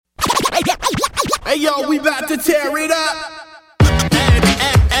Hey yo, we about to tear it up.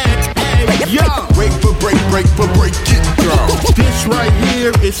 Hey, yo. Break it down. This right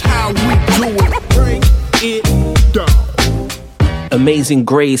here is how we do it. Break it down. Amazing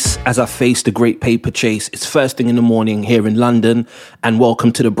grace as I face the great paper chase. It's first thing in the morning here in London, and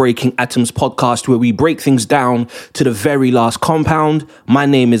welcome to the Breaking Atoms podcast, where we break things down to the very last compound. My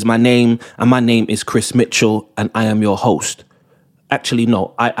name is my name, and my name is Chris Mitchell, and I am your host. Actually,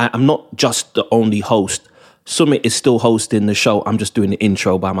 no, I'm not just the only host. Summit is still hosting the show. I'm just doing the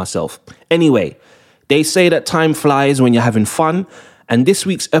intro by myself. Anyway, they say that time flies when you're having fun. And this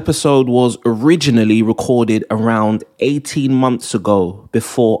week's episode was originally recorded around 18 months ago,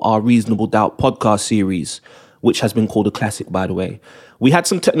 before our Reasonable Doubt podcast series, which has been called a classic, by the way. We had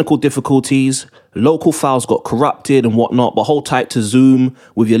some technical difficulties. Local files got corrupted and whatnot, but hold tight to Zoom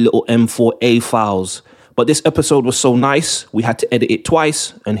with your little M4A files. But this episode was so nice, we had to edit it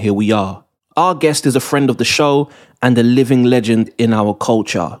twice, and here we are. Our guest is a friend of the show and a living legend in our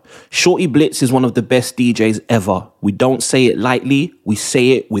culture. Shorty Blitz is one of the best DJs ever. We don't say it lightly, we say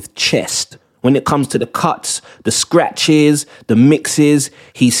it with chest. When it comes to the cuts, the scratches, the mixes,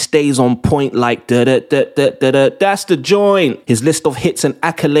 he stays on point like da-da-da-da-da-da. That's the joint. His list of hits and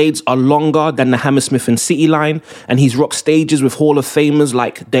accolades are longer than the Hammersmith and City line, and he's rocked stages with Hall of Famers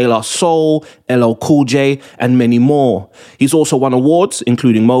like De La Soul, LL Cool J, and many more. He's also won awards,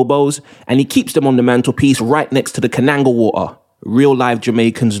 including Mobo's, and he keeps them on the mantelpiece right next to the Kananga water. Real live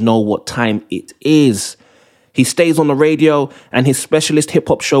Jamaicans know what time it is. He stays on the radio, and his specialist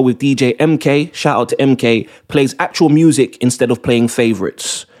hip-hop show with DJ MK, shout out to MK, plays actual music instead of playing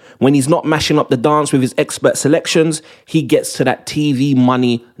favorites. When he's not mashing up the dance with his expert selections, he gets to that TV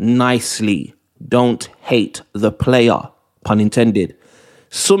money nicely. Don't hate the player, pun intended.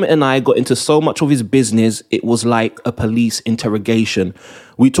 Summit and I got into so much of his business, it was like a police interrogation.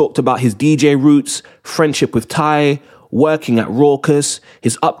 We talked about his DJ roots, friendship with Ty, working at Raucous,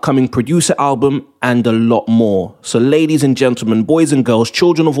 his upcoming producer album, and a lot more. So ladies and gentlemen, boys and girls,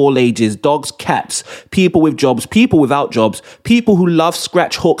 children of all ages, dogs, cats, people with jobs, people without jobs, people who love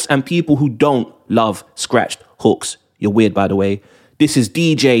scratch hooks and people who don't love scratched hooks. You're weird, by the way. This is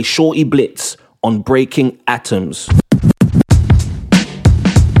DJ Shorty Blitz on Breaking Atoms.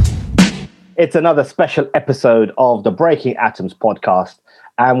 It's another special episode of the Breaking Atoms podcast,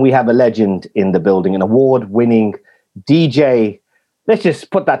 and we have a legend in the building, an award-winning DJ. Let's just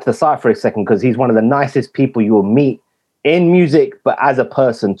put that to the side for a second, because he's one of the nicest people you will meet in music, but as a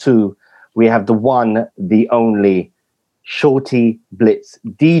person too. We have the one, the only Shorty Blitz,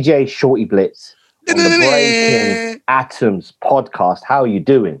 DJ Shorty Blitz on the Breaking Atoms podcast. How are you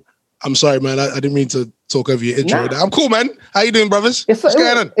doing? I'm sorry, man. I didn't mean to talk over your intro. Nah. I'm cool, man. How you doing, brothers? What's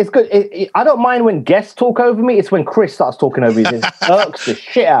going on? It's good. I don't mind when guests talk over me. It's when Chris starts talking over me. It irks the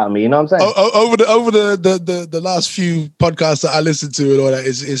shit out of me. You know what I'm saying? Over the last few podcasts that I listened to and all that,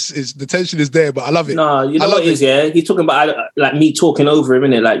 is the tension is there, but I love it. No, you know what it is, yeah? He's talking about like me talking over him,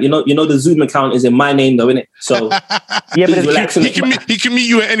 innit? Like, you know the Zoom account is in my name though, innit? So yeah, but he can meet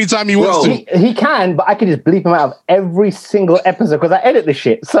you at any time he wants to. He can, but I can just bleep him out of every single episode because I edit the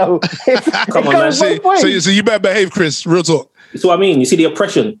shit. So come on, man. So you better behave, Chris. Real talk. That's what I mean. You see the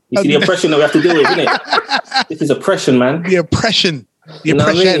oppression. You see the oppression that we have to deal with, isn't it? This is oppression, man. The oppression. You know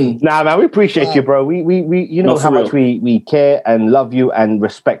what I mean? Nah, man, we appreciate you, bro. We you know how much we care and love you and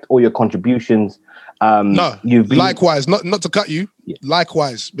respect all your contributions. Likewise, not to cut you. Yeah.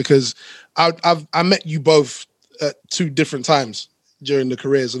 Likewise, because I met you both at two different times during the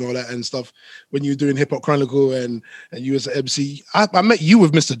careers and all that and stuff. When you were doing Hip Hop Chronicle and you was an MC, I met you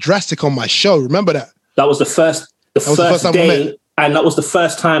with Mr. Drastic on my show. Remember that? That was the first day, and that was the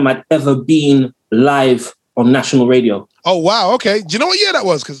first time I'd ever been live on national radio. Oh, wow. Okay. Do you know what year that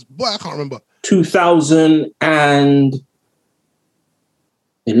was? Because, boy, I can't remember.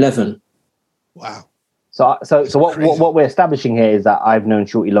 2011. Wow. So what we're establishing here is that I've known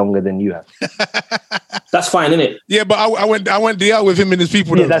Shorty longer than you have. That's fine, isn't it? Yeah, but I went DR with him and his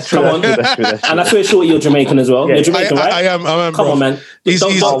people. Yeah, that's true. Come on. That's true. And I swear, Shorty, you're Jamaican as well. Yeah. You're Jamaican, right? I am. Come bro. on, man.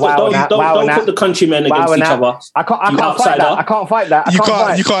 Don't put the countrymen against each other. I can't fight that.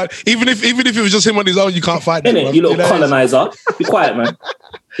 You can't. Even if it was just him on his own, you can't fight that. Innit? You little colonizer. Be quiet, man.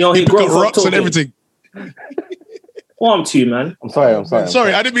 You know, he got grows up rocks talking. and everything. Well, I'm to you, man. I'm sorry.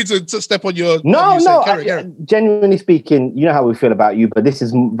 Sorry, I didn't mean to step on your... No. Genuinely speaking, you know how we feel about you, but this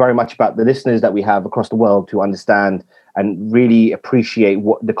is very much about the listeners that we have across the world to understand and really appreciate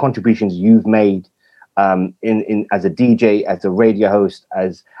what the contributions you've made in as a DJ, as a radio host,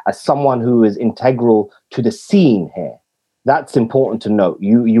 as someone who is integral to the scene here. That's important to note.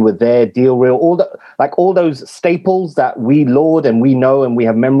 You were there, Deal Real, all those staples that we laud and we know and we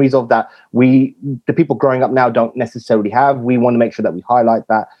have memories of that the people growing up now don't necessarily have. We want to make sure that we highlight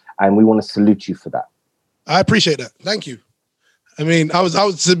that, and we want to salute you for that. I appreciate that. Thank you. I mean, I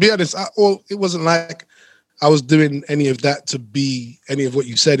was to be honest, it wasn't like I was doing any of that to be any of what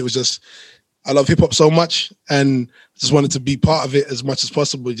you said. It was just, I love hip hop so much and just wanted to be part of it as much as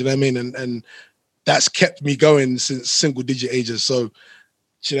possible. Do you know what I mean? And that's kept me going since single digit ages. So,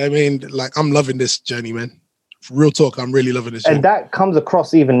 do you know what I mean? Like, I'm loving this journey, man. Real talk, I'm really loving this journey. And that comes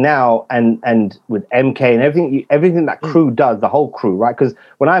across even now and with MK and everything that crew does, the whole crew, right? Because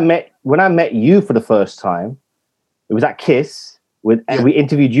when I met you for the first time, it was at Kiss. And we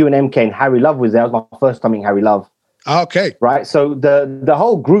interviewed you and MK, and Harry Love was there. It was my first time meeting Harry Love. Okay. Right. So the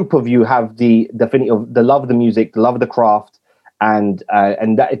whole group of you have the affinity of the love of the music, the love of the craft, and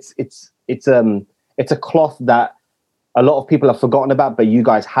that it's a cloth that a lot of people have forgotten about, but you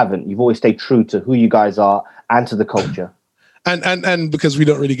guys haven't. You've always stayed true to who you guys are and to the culture. And because we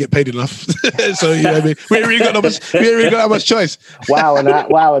don't really get paid enough, so you know what I mean. We ain't really got that much choice. Wow, and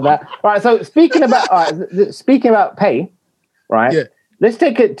that. All right. So speaking about pay, right? Yeah. Let's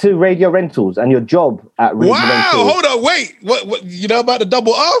take it to Radio Rentals and your job at Radio Rentals. Wow, hold on, wait. What you know about the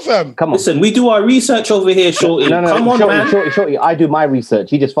double R, fam? Come on. Listen, we do our research over here, Shorty. No, come on, Shorty, man. Shorty, I do my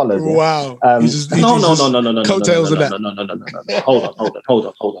research. He just follows. Wow. No. Coattails of that. No.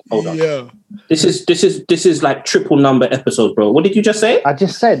 Hold on. Yeah. This is like triple number episode, bro. What did you just say? I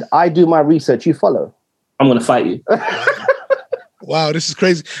just said I do my research. You follow. I'm gonna fight you. Wow, this is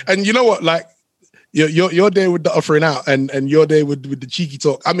crazy. And you know what? Like, Your day with the offering out and your day with the cheeky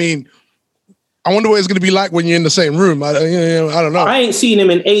talk. I mean, I wonder what it's going to be like when you're in the same room. I don't know. I ain't seen him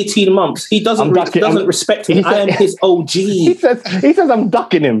in 18 months. He doesn't respect me. I am his OG. He says I'm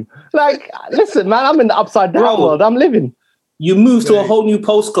ducking him. Like, listen, man, I'm in the upside down world. I'm living. You moved to a whole new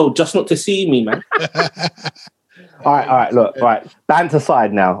postcode just not to see me, man. All right. Look, all right. Banter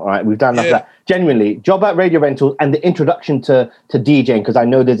aside now. All right, we've done enough of that. Genuinely, job at Radio Rentals and the introduction to DJing, because I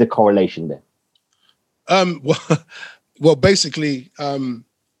know there's a correlation there. Well, basically,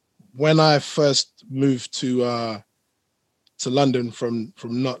 when I first moved to London from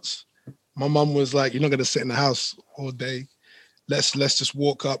Notts, my mum was like, "You're not going to sit in the house all day. Let's just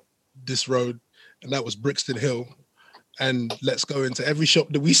walk up this road," and that was Brixton Hill, and let's go into every shop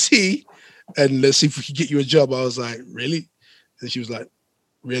that we see, and let's see if we can get you a job. I was like, "Really?" And she was like,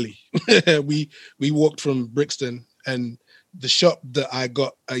 "Really?" we walked from Brixton, and the shop that I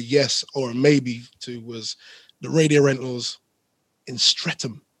got a yes or a maybe to was the Radio Rentals in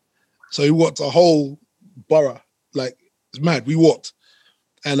Streatham. So we walked a whole borough. Like, it's mad. We walked.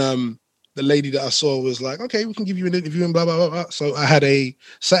 And the lady that I saw was like, "Okay, we can give you an interview," and blah, blah, blah, blah. So I had a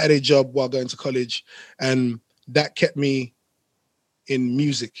Saturday job while going to college. And that kept me in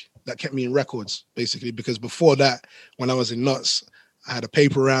music. That kept me in records, basically. Because before that, when I was in Notts, I had a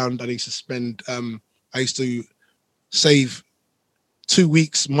paper round. I used to save 2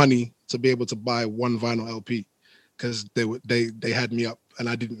 weeks money to be able to buy one vinyl LP, because they had me up and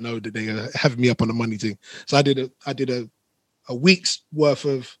I didn't know that they had me up on the money thing. So I did a week's worth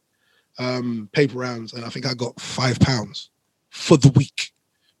of paper rounds, and I think I got £5 for the week.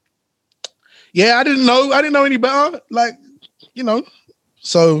 Yeah, I didn't know any better. Like,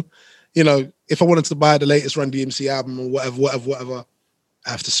 so, if I wanted to buy the latest Run DMC album or whatever, I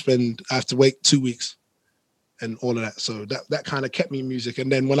have to wait 2 weeks. And all of that. So that kind of kept me in music.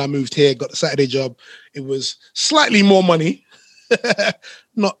 And then when I moved here, got the Saturday job, it was slightly more money.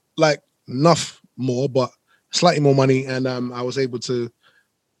 Not like enough more, but slightly more money. And I was able to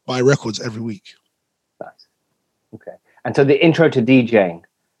buy records every week. Okay. And so the intro to DJing,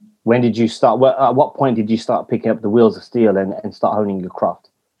 when did you start? At what point did you start picking up the wheels of steel and start honing your craft?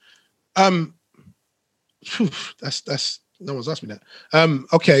 That's no one's asked me that.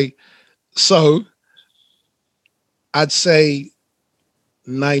 Okay. So I'd say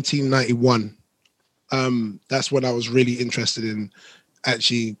 1991. That's when I was really interested in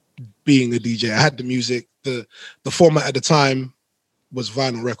actually being a DJ. I had the music. The format at the time was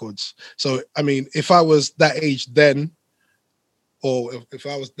vinyl records. So, I mean, if I was that age then, or if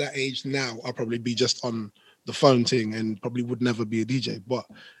I was that age now, I'd probably be just on the phone thing and probably would never be a DJ. But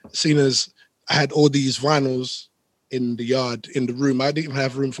seeing as I had all these vinyls in the yard, in the room, I didn't even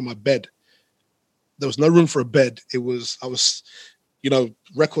have room for my bed. There was no room for a bed. I was,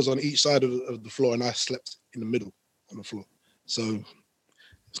 records on each side of the floor, and I slept in the middle on the floor. So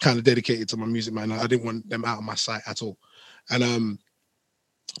it's kind of dedicated to my music, man. I didn't want them out of my sight at all. And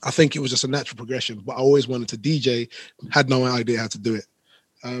I think it was just a natural progression, but I always wanted to DJ, had no idea how to do it.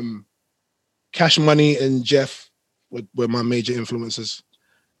 Cash Money and Jeff were my major influences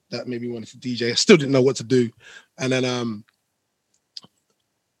that made me want to DJ. I still didn't know what to do. And then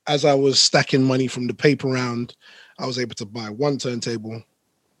as I was stacking money from the paper round, I was able to buy one turntable,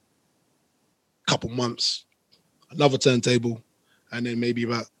 couple months, another turntable, and then maybe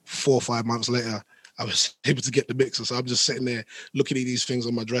about 4 or 5 months later, I was able to get the mixer. So I'm just sitting there looking at these things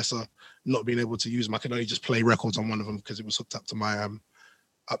on my dresser, not being able to use them. I could only just play records on one of them because it was hooked up to my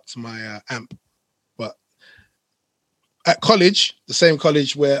amp. But at college, the same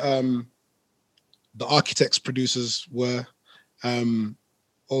college where the Architects producers were,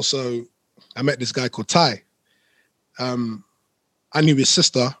 also I met this guy called Ty. I knew his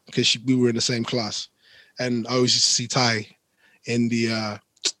sister because we were in the same class, and I always used to see Ty in the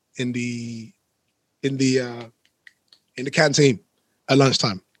canteen at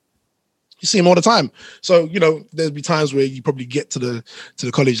lunchtime. You see him all the time. So, you know, there'd be times where you probably get to the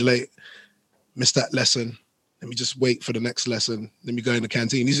college late, miss that lesson. Let me just wait for the next lesson. Let me go in the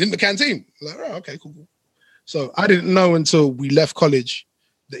canteen. He's in the canteen. Like, oh, okay, cool. So I didn't know until we left college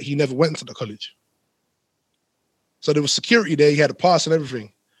that he never went to the college. So there was security there. He had a pass and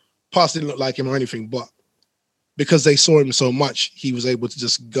everything. Pass didn't look like him or anything, but because they saw him so much, he was able to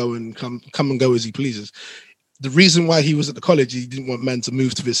just go and come and go as he pleases. The reason why he was at the college, he didn't want men to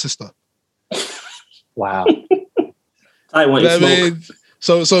move to his sister. Wow. I want to smoke. I mean?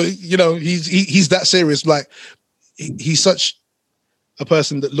 So you know, he's that serious. Like he's such a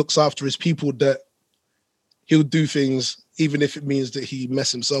person that looks after his people that he'll do things even if it means that he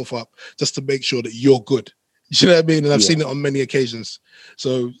mess himself up just to make sure that you're good. You know what I mean? And I've seen it on many occasions.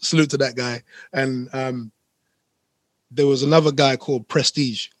 So salute to that guy. And there was another guy called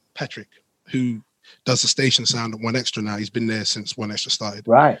Prestige, Patrick, who does the station sound at One Extra now. He's been there since One Extra started.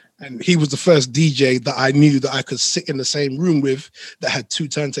 Right. And he was the first DJ that I knew that I could sit in the same room with that had 2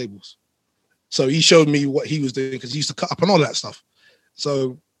 turntables. So he showed me what he was doing because he used to cut up and all that stuff.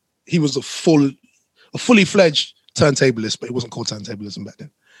 So he was a fully fledged turntablist, but it wasn't called turntablism back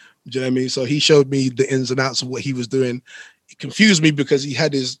then. Do you know what I mean? So he showed me the ins and outs of what he was doing. It confused me because he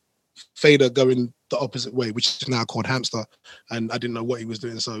had his fader going the opposite way, which is now called Hamster, and I didn't know what he was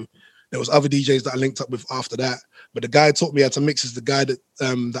doing. So there was other DJs that I linked up with after that, but the guy who taught me how to mix is the guy that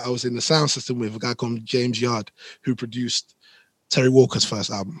I was in the sound system with, a guy called James Yard, who produced Terry Walker's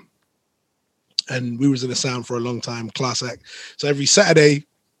first album. And we was in the sound for a long time, class act. So every Saturday,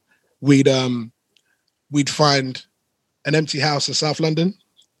 we'd find an empty house in South London.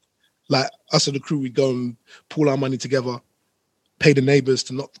 Like us and the crew, we'd go and pool our money together, pay the neighbors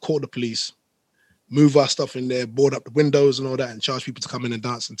to not call the police, move our stuff in there, board up the windows and all that, and charge people to come in and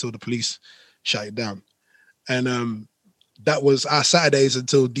dance until the police shut it down. And that was our Saturdays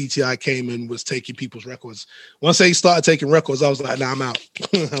until DTI came and was taking people's records. Once they started taking records, I was like, nah, I'm out.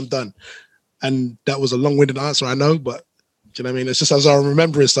 I'm done. And that was a long-winded answer, I know, but do you know what I mean? It's just as I'm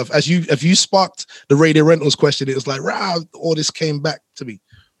remembering stuff. If you sparked the radio rentals question, it was like, rah, all this came back to me.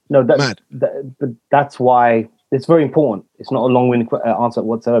 No, that's why it's very important. It's not a long-winded answer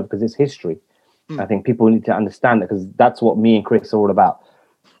whatsoever because it's history. I think people need to understand that because that's what me and Chris are all about.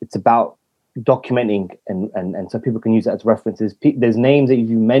 It's about documenting and so people can use that as references. There's names that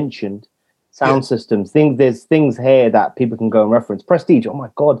you mentioned, sound systems, things. There's things here that people can go and reference. Prestige, oh my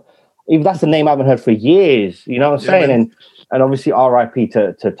God. Even that's a name I haven't heard for years. You know what I'm saying? Man. And obviously R.I.P.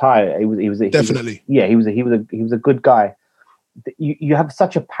 to Ty. He was definitely. He was a good guy. You have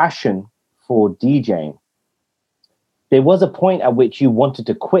such a passion for DJing. There was a point at which you wanted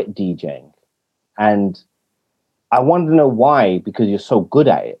to quit DJing, and I wanted to know why, because you're so good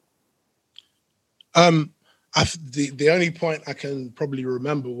at it. The only point I can probably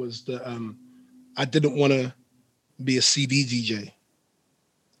remember was that I didn't want to be a CD DJ.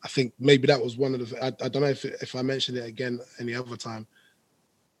 I think maybe that was one of the. I don't know if I mentioned it again any other time,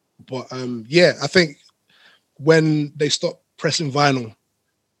 but I think when they stopped pressing vinyl,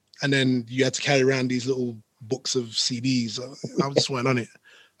 and then you had to carry around these little books of CDs. I just went on it.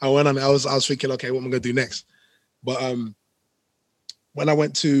 I was thinking, okay, what am I going to do next? But when I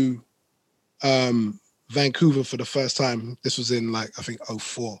went to Vancouver for the first time, this was in I think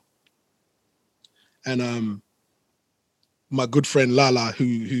 2004, and my good friend Lala,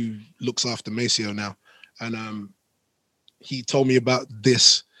 who looks after Maceo now, and he told me about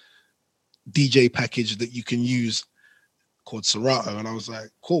this DJ package that you can use called Serato, and I was like,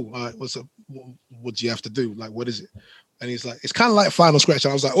 cool. All right, what do you have to do? Like, what is it? And he's like, it's kind of like Final Scratch.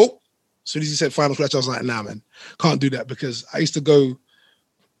 And I was like, oh. As soon as he said Final Scratch, I was like, nah, man, can't do that, because I used to go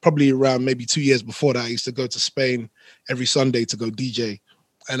probably around maybe 2 years before that. I used to go to Spain every Sunday to go DJ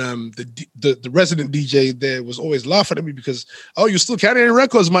And the resident DJ there was always laughing at me because, oh, you're still carrying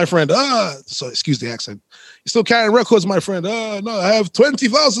records, my friend. So excuse the accent. You're still carrying records, my friend. No, I have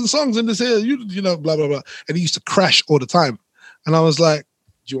 20,000 songs in this here. You know, blah blah blah. And he used to crash all the time. And I was like,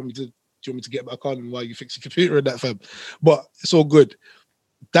 do you want me to get back on while you fix your computer and that, fam? But it's all good.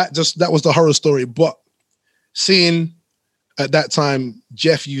 That was the horror story. But seeing at that time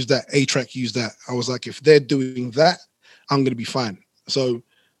Jeff used that, A-Track used that, I was like, if they're doing that, I'm gonna be fine. So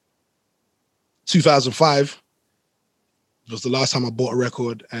 2005 was the last time I bought a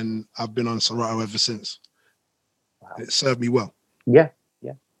record, and I've been on Serato ever since. Wow. It served me well. Yeah.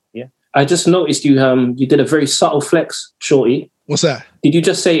 I just noticed you did a very subtle flex, Shorty. What's that? Did you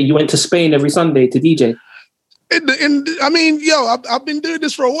just say you went to Spain every Sunday to DJ? I mean, I've been doing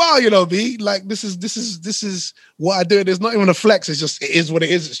this for a while, you know, B. Like this is what I do. It's not even a flex. It is what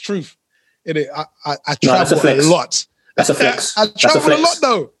it is. It's truth. I travel a lot. That's a flex. I travel a lot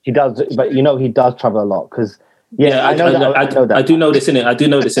though. He does, but you know he does travel a lot because I know that. I do know this in it. I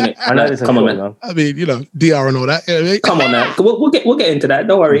know this. Come on, man. I mean, you know, DR and all that. You know what I mean? Come on, man. We'll get into that.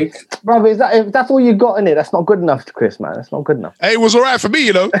 Don't worry, brother. If that's all you got in it, that's not good enough, Chris, man. That's not good enough. Hey, it was all right for me,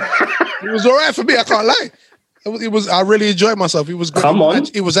 you know. It was all right for me. I can't lie. It was. I really enjoyed myself. It was great. Come on.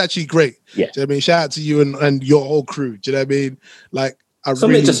 It was actually great. Yeah. Do you know what I mean? Shout out to you and your whole crew. Do you know what I mean? Like,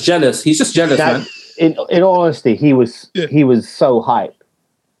 Somebody's just jealous. He's just jealous, man. In all honesty, he was so hyped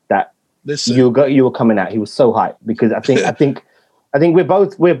that you were coming out. He was so hyped because I think we're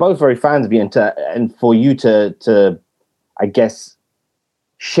both very fans of you, and for you to I guess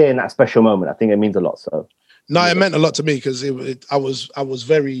share in that special moment, I think it means a lot. So no, it meant a lot to me because I was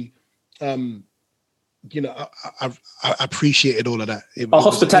very you know, I appreciated all of that. Our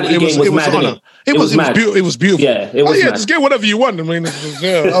hospitality game was mad, innit? It was beautiful. Yeah, it was mad. Just get whatever you want. I mean,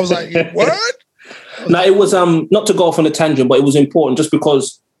 I was like, what? No, it was not to go off on a tangent, but it was important just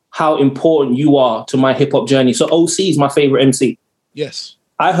because how important you are to my hip hop journey. So OC is my favorite MC. Yes.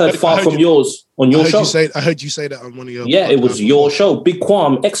 I heard Far From Yours on your show. I heard you say that on one of your. Yeah, it was your show. Big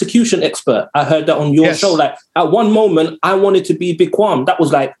Quam, execution expert. I heard that on your show. Like at one moment, I wanted to be Big Quam. That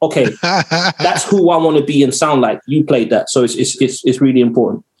was like, okay, that's who I want to be and sound like. You played that, so it's really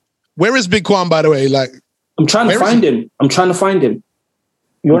important. Where is Big Quam, by the way? Like, I'm trying to find him.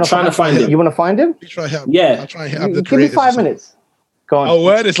 You want to find him? You want to find him? Yeah. I'll try and help the Give me 5 minutes. Go on. Oh,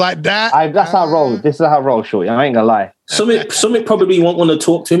 word, it's like that. That's how I roll. This is how I roll, shorty. I ain't gonna lie. Summit probably won't want to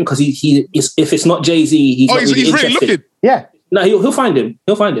talk to him because he is. If it's not Jay-Z, he's not really really looking. Yeah. No, he'll find him.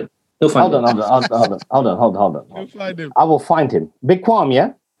 Hold on. Hold on. I'll find him. I will find him. Big Quam,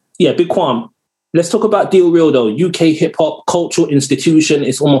 yeah. Yeah, Big Quam. Let's talk about Deal Real though. UK hip hop cultural institution.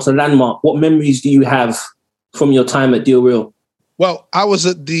 It's almost a landmark. What memories do you have from your time at Deal Real? Well, I was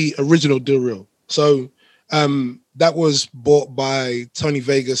at the original Deal Real, so that was bought by Tony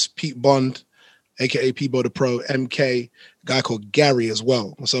Vegas, Pete Bond, aka Peebo the Pro, MK, a guy called Gary as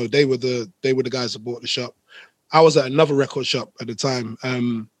well. So they were the guys that bought the shop. I was at another record shop at the time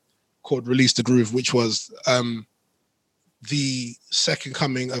called Release the Groove, which was the second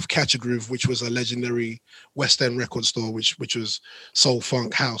coming of Catch a Groove, which was a legendary West End record store, which was soul,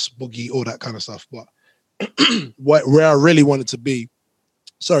 funk, house, boogie, all that kind of stuff. But where I really wanted to be,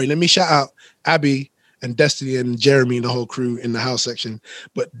 let me shout out Abby and Destiny and Jeremy and the whole crew in the house section.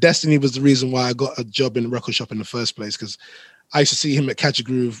 But Destiny was the reason why I got a job in the record shop in the first place, because I used to see him at Catch a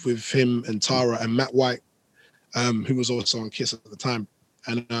Groove with him and Tara and Matt White, who was also on Kiss at the time.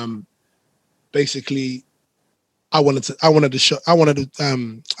 And basically I wanted a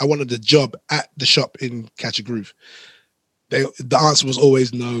job at the shop in Catch a Groove. The answer was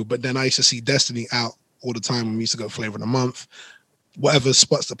always no, but then I used to see Destiny out all the time when we used to go Flavor of the Month, whatever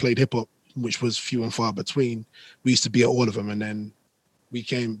spots that played hip hop, which was few and far between. We used to be at all of them, and then we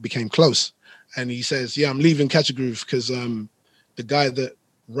became close. And he says, "Yeah, I'm leaving Catch a Groove because the guy that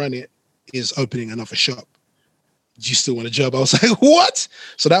ran it is opening another shop. Do you still want a job?" I was like, "What?"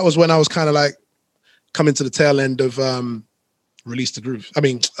 So that was when I was kind of like coming to the tail end of Release the Groove.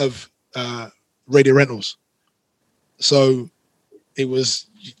 Of Radio Rentals. So it was,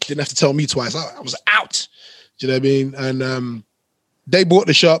 you didn't have to tell me twice. I was out. Do you know what I mean? And they bought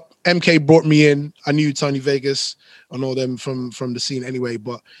the shop. MK brought me in. I knew Tony Vegas and all them from the scene anyway,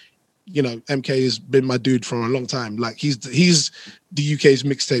 but you know, MK has been my dude for a long time. Like he's the UK's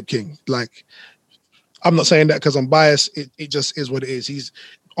mixtape king. Like, I'm not saying that because I'm biased. It just is what it is. He's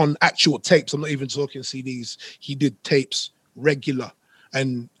on actual tapes. I'm not even talking CDs. He did tapes regular.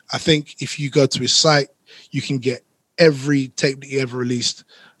 And I think if you go to his site, you can get every tape that he ever released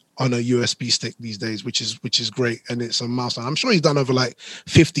on a USB stick these days, which is great. And it's a milestone. I'm sure he's done over like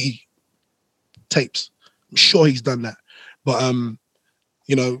 50 tapes. I'm sure he's done that. But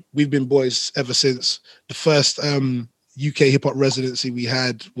you know, we've been boys ever since. The first UK hip hop residency we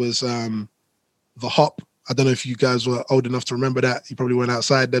had was the Hop. I don't know if you guys were old enough to remember that. You probably weren't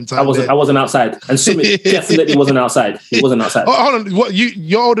outside them times. I wasn't outside, and Summit definitely wasn't outside. He wasn't outside. Oh, hold on, what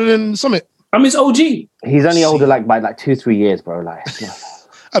you're older than Summit? I'm his OG. He's only older like by like 2-3 years, bro. Like,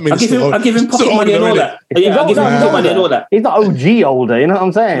 I mean, I give him pocket money and all that. Yeah, I give him pocket money and all that. He's not OG older, you know what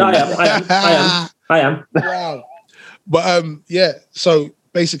I'm saying? No, I am. Wow. But yeah, so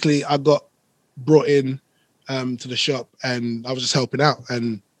basically I got brought in to the shop and I was just helping out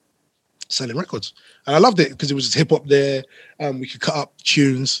and selling records. And I loved it because it was just hip hop there. We could cut up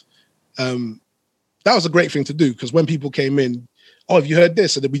tunes. That was a great thing to do because when people came in, oh, have you heard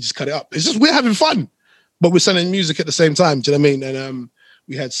this? And then we just cut it up. It's just, we're having fun, but we're selling music at the same time. Do you know what I mean? And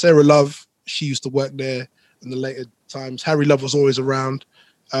we had Sarah Love. She used to work there in the later times. Harry Love was always around.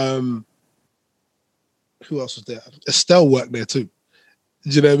 Who else was there? Estelle worked there too. Do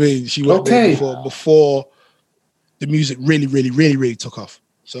you know what I mean? She worked there before the music really took off.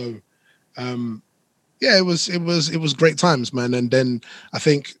 So yeah, it was great times, man. And then I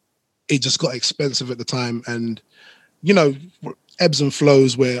think it just got expensive at the time, and you know, ebbs and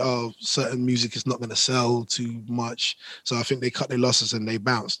flows where certain music is not going to sell too much. So I think they cut their losses and they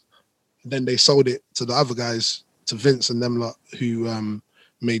bounced. And then they sold it to the other guys, to Vince and them lot, who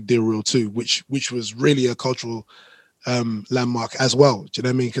made Deal Real 2, which was really a cultural landmark as well. Do you know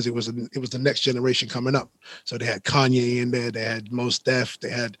what I mean? Because it was the next generation coming up. So they had Kanye in there, they had Mos Def, they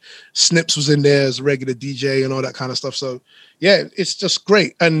had Snips was in there as a regular DJ and all that kind of stuff. So yeah, it's just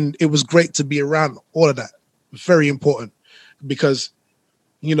great. And it was great to be around all of that. Very important, because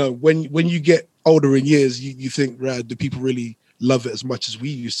you know, when you get older in years, you think, right, do people really love it as much as we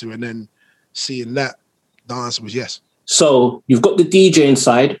used to? And then seeing that, the answer was yes. So you've got the DJing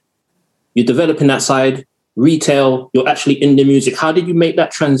side, you're developing that side, retail, you're actually in the music. How did you make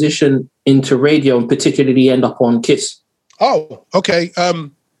that transition into radio and particularly end up on Kiss? Oh, okay.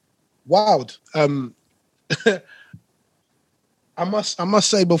 Wild. I must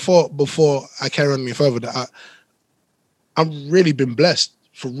say before I carry on any further that I've really been blessed.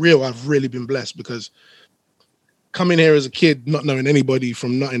 For real, I've really been blessed, because coming here as a kid, not knowing anybody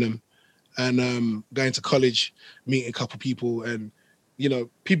from Nottingham, and going to college, meeting a couple people, and you know,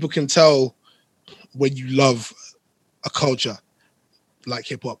 people can tell when you love a culture like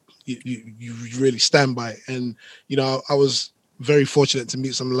hip hop. You really stand by it. And you know, I was very fortunate to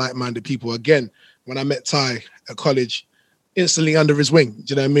meet some like-minded people. Again, when I met Ty at college, instantly under his wing. Do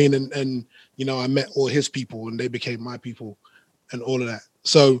you know what I mean? And you know, I met all his people and they became my people and all of that.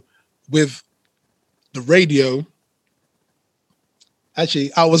 So with the radio,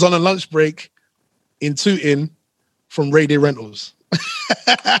 actually, I was on a lunch break in Tooting from Radio Rentals.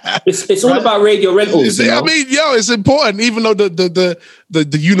 It's all about radio rentals. You know? I mean, it's important, even though the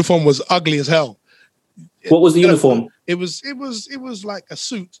uniform was ugly as hell. What was the uniform? It was like a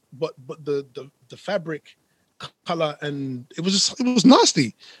suit, but the fabric color, and it was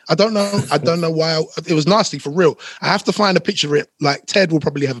nasty. I don't know why it was nasty, for real. I have to find a picture of it. Like Ted will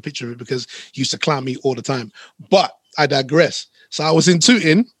probably have a picture of it because he used to clown me all the time. But I digress. So I was in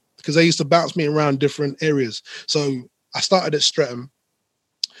Tooting because they used to bounce me around different areas. So I started at Streatham.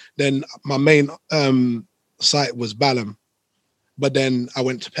 Then my main site was Balham. But then I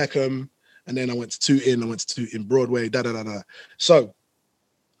went to Peckham, and then I went to Tooting. I went to Tooting Broadway, So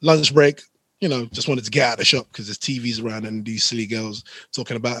lunch break, you know, just wanted to get out of the shop because there's TVs around and these silly girls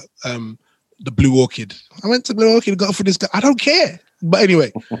talking about the Blue Orchid. I went to Blue Orchid, got for this guy. I don't care. But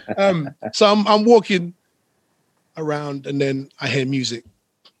anyway, so I'm walking around, and then I hear music,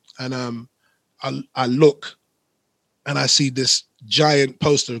 and I look, and I see this giant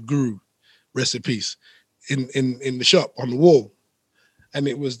poster of Guru, rest in peace, in the shop on the wall. And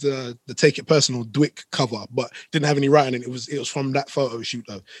it was the Take It Personal Dwick cover, but didn't have any writing in it. It was from that photo shoot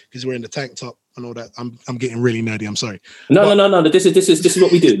though, because we're in the tank top and all that. I'm getting really nerdy. I'm sorry. No. This is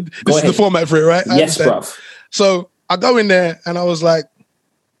what we do. This is the format for it, right? Yes, bruv. So I go in there and I was like,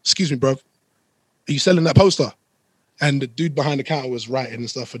 "Excuse me, bruv, are you selling that poster?" And the dude behind the counter was writing and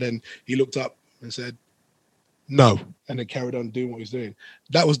stuff. And then he looked up and said, "No," and then carried on doing what he was doing.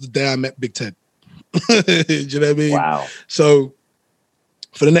 That was the day I met Big Ted. Do you know what I mean? Wow. So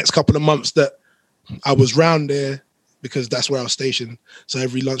for the next couple of months that I was round there, because that's where I was stationed. So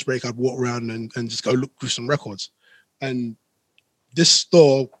every lunch break, I'd walk around and just go look through some records. And this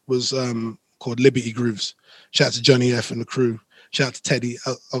store was called Liberty Grooves. Shout out to Johnny F and the crew. Shout out to Teddy,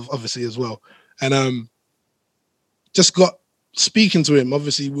 obviously, as well. And just got speaking to him.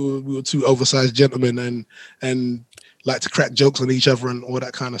 Obviously, we were two oversized gentlemen and like to crack jokes on each other and all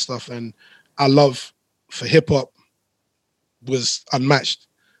that kind of stuff. And our love for hip-hop was unmatched.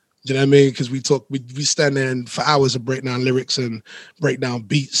 Do you know what I mean? Because we stand there and for hours and break down lyrics and break down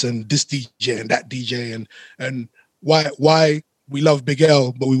beats and this DJ and that DJ and why we love Big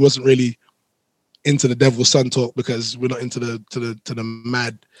L, but we wasn't really into the Devil's Son talk because we're not into the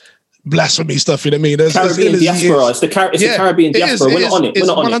mad blasphemy stuff. You know what I mean? Caribbean diaspora. It's the Caribbean diaspora. We're not on it. We're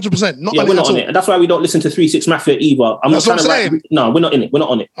not on it. 100%. We're not on it. And that's why we don't listen to 3 6 Mafia either. That's what I'm saying. No, we're not in it. We're not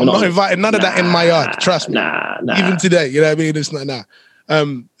on it. I'm not inviting none of that in my yard. Trust me. Nah. Even today, you know what I mean? It's not nah.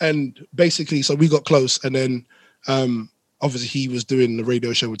 And basically, so we got close, and then obviously he was doing the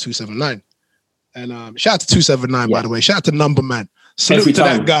radio show with 279. And shout out to 279, by the way. Shout out to Number Man. Salute to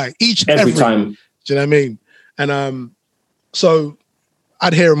that guy. Every time. Do you know what I mean? And so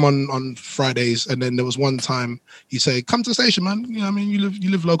I'd hear him on Fridays, and then there was one time he'd say, "Come to the station, man. You know what I mean?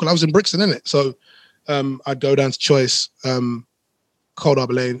 You live local." I was in Brixton, innit? So I'd go down to Choice, Cold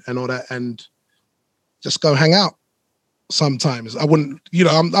Harbour Lane, and all that, and just go hang out. Sometimes I wouldn't,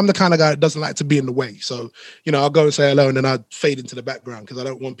 I'm the kind of guy that doesn't like to be in the way. So, I'll go and say hello and then I'd fade into the background because I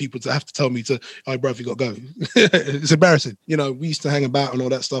don't want people to have to tell me "Oh, bro, you got to go." It's embarrassing. We used to hang about and all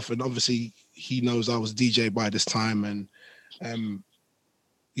that stuff. And obviously he knows I was DJ by this time and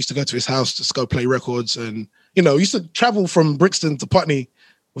used to go to his house to go play records. And, used to travel from Brixton to Putney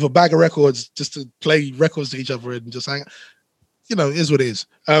with a bag of records just to play records to each other and just hang out. It is what it is.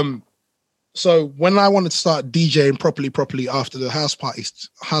 So when I wanted to start DJing properly after the house party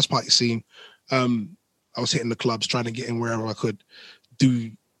scene, I was hitting the clubs, trying to get in wherever I could,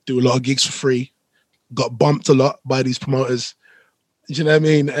 do a lot of gigs for free, got bumped a lot by these promoters. Do you know what I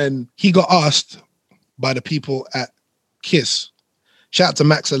mean? And he got asked by the people at KISS. Shout out to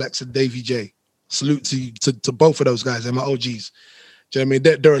Max Alex and Davey J. Salute to both of those guys. They're my OGs. Do you know what I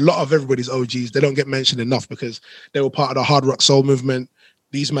mean? They're a lot of everybody's OGs. They don't get mentioned enough because they were part of the hard rock soul movement.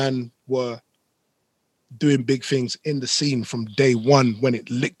 These men were doing big things in the scene from day one when it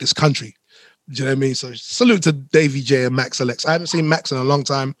licked this country. Do you know what I mean? So salute to Davey J and Max Alex. I haven't seen Max in a long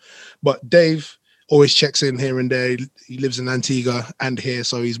time, but Dave always checks in here and there. He lives in Antigua and here,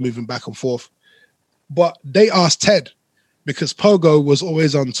 so he's moving back and forth. But they asked Ted because Pogo was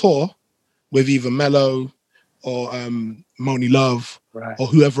always on tour with either Mello or Moni Love, right, or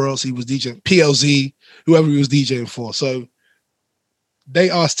whoever else he was DJing, PLZ, whoever he was DJing for. So they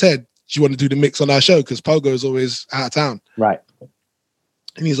asked Ted, "Do you want to do the mix on our show?" Because Pogo is always out of town. Right.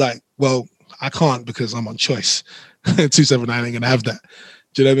 And he's like, "Well, I can't because I'm on Choice. 279 ain't going to have that."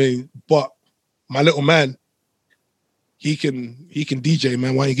 Do you know what I mean? But my little man, he can DJ,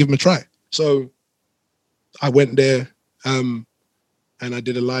 man. Why don't you give him a try? So I went there and I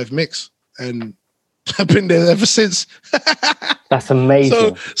did a live mix. And I've been there ever since. That's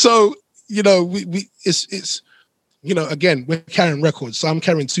amazing. So it's again, we're carrying records. So I'm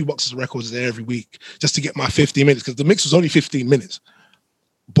carrying 2 boxes of records there every week just to get my 15 minutes because the mix was only 15 minutes.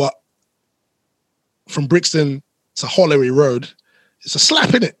 But from Brixton to Holloway Road, it's a slap,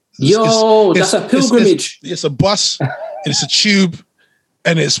 innit? That's a pilgrimage. It's a bus, and it's a tube,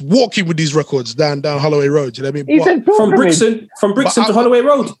 and it's walking with these records down Holloway Road. You know what I mean? He said from Brixton to Holloway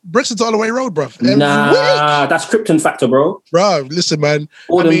Road. Brixton to Holloway Road, bro. That's Krypton Factor, bro. Bro, listen, man.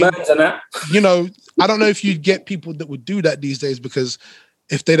 All the birds and that. I don't know if you'd get people that would do that these days because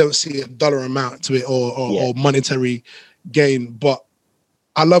if they don't see a dollar amount to it or monetary gain. But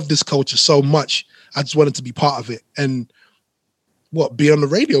I love this culture so much. I just wanted to be part of it. And be on the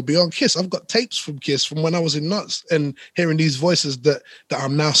radio, be on KISS. I've got tapes from KISS from when I was in Nuts and hearing these voices that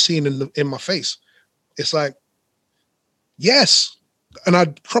I'm now seeing in my face. It's like, yes. And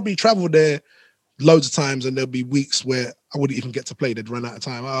I'd probably travel there loads of times and there'll be weeks where I wouldn't even get to play. They'd run out of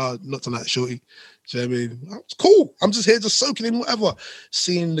time. Not tonight, shorty. Do you know what I mean? It's cool. I'm just here just soaking in whatever.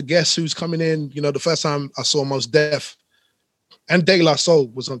 Seeing the guests who's coming in. The first time I saw Mos Def and De La Soul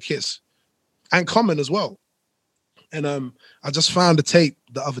was on KISS. And Common as well. And I just found a tape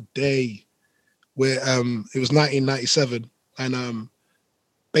the other day where it was 1997. And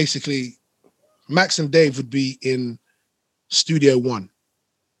basically Max and Dave would be in Studio 1.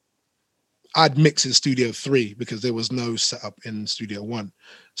 I'd mix in Studio 3 because there was no setup in Studio 1.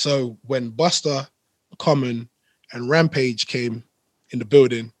 So when Busta, Common, and Rampage came in the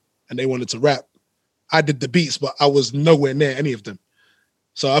building and they wanted to rap, I did the beats, but I was nowhere near any of them.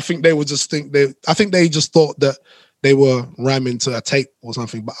 So I think they would just they just thought that they were rhyming to a tape or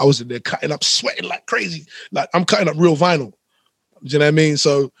something, but I was in there cutting up, sweating like crazy. Like I'm cutting up real vinyl. Do you know what I mean?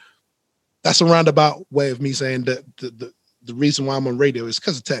 So that's a roundabout way of me saying that the reason why I'm on radio is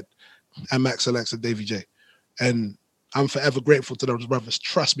because of Ted and Max Alex and Davey J. And I'm forever grateful to those brothers.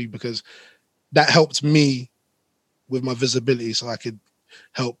 Trust me, because that helped me with my visibility so I could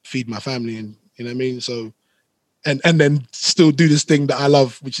help feed my family. And you know what I mean? So and then still do this thing that I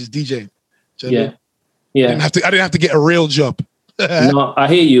love, which is DJing. Yeah. I didn't have to get a real job. No, I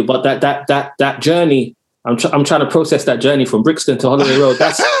hear you, but that journey, I'm trying to process that journey from Brixton to Holloway Road.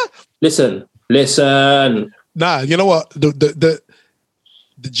 That's listen. Nah, you know what? The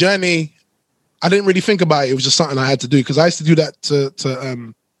journey, I didn't really think about it. It was just something I had to do because I used to do that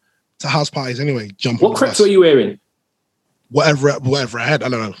to house parties anyway. What crepes were you wearing? Whatever I had. I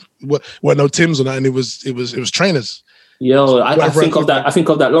don't know. What no Timbs on that, and it was trainers. Yo, I think of that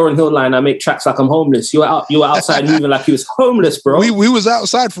Lauryn Hill line. I make tracks like I'm homeless. You were outside moving like you was homeless, bro. We was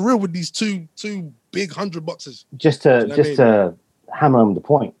outside for real with these two big 100 boxes. Just to hammer home the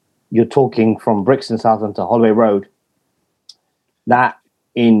point, you're talking from Brixton Southend to Holloway Road. That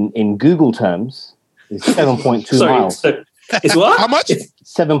in Google terms is 7.2 miles. It's what? How much?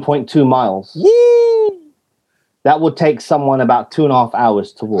 7.2 miles. Woo! That would take someone about 2.5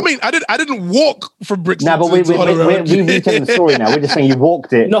 hours to walk. I mean, I didn't walk from Brixton. No, but we're telling the story now. We're just saying you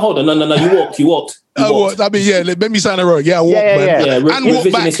walked it. No, hold on. No. You walked. I mean, yeah, let me sign a road. Yeah, I walked, man. Yeah, and walk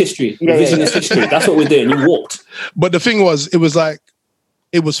revisionist back. history. Revisionist history. That's what we're doing. You walked. But the thing was, it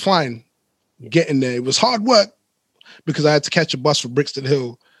was fine getting there. It was hard work because I had to catch a bus from Brixton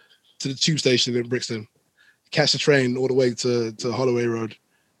Hill to the tube station in Brixton, catch the train all the way to Holloway Road.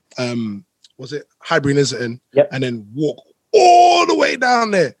 Was it Highbury and Islington? Yep. And then walk all the way down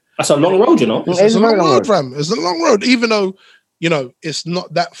there. That's a long road, you know. It's a long road, fam. It's a long road, even though, you know, it's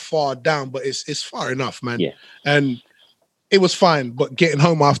not that far down, but it's far enough, man. Yeah. And it was fine, but getting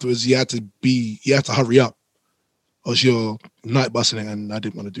home afterwards, you had to hurry up, or else you're night busing it, and I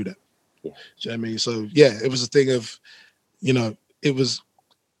didn't want to do that. Yeah. Do you know what I mean? So yeah, it was a thing of, you know,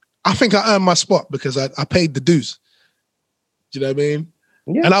 I think I earned my spot because I paid the dues. Do you know what I mean?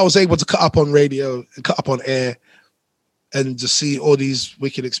 Yeah. And I was able to cut up on radio and cut up on air and just see all these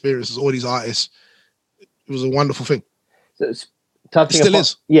wicked experiences, all these artists. It was a wonderful thing. So it still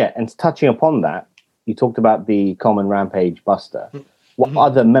is. Yeah, and touching upon that, you talked about the Common Rampage Buster. What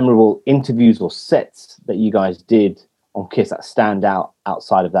other memorable interviews or sets that you guys did on Kiss that stand out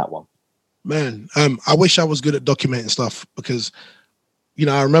outside of that one? Man, I wish I was good at documenting stuff because, you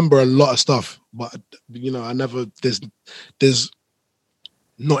know, I remember a lot of stuff, but, you know, there's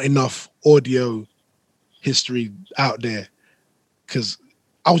not enough audio history out there because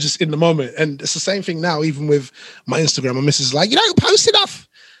I was just in the moment. And it's the same thing now, even with my Instagram. My missus is like, you don't post enough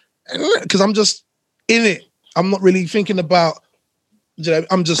because I'm just in it. I'm not really thinking about, you know,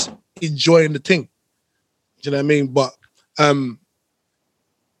 I'm just enjoying the thing. Do you know what I mean? But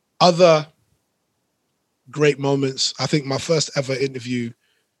other great moments, I think my first ever interview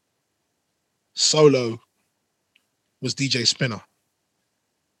solo was DJ Spinner.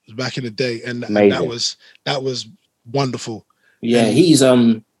 It was back in the day, and that was wonderful. Yeah, he's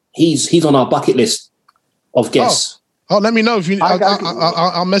on our bucket list of guests. Oh, let me know if you.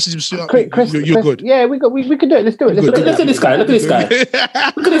 I'll message him. Chris, you're good. Yeah, we could do it. Let's do it. Look at this guy. Look at this guy.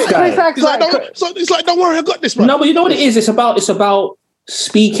 He's like, don't worry, I got this, bro. No, but you know what it is? It's about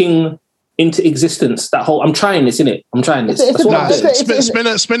speaking into existence. That whole, I'm trying this, innit? I'm trying this.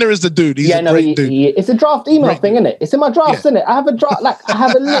 Spinner is the dude. He's a great dude. It's a draft email thing, isn't it? It's in my drafts, isn't it? I have a draft. I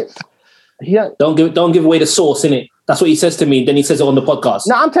have a list. Yeah. Don't give away the source, innit? That's what he says to me. Then he says it on the podcast.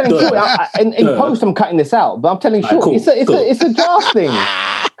 No, I'm telling you. In post, I'm cutting this out, but I'm telling you, cool, it's a draft thing.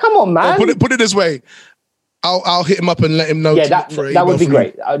 Come on, man. Put it this way. I'll hit him up and let him know. Yeah, that would be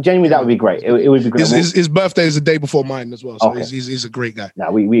great. Genuinely, that would be great. It would be great. His birthday is the day before mine as well, so okay. he's a great guy.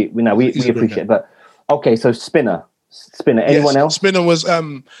 No, we appreciate it. But okay, so Spinner. Anyone else? Spinner was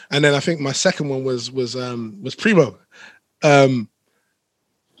and then I think my second one was Primo.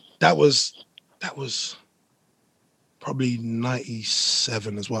 That was probably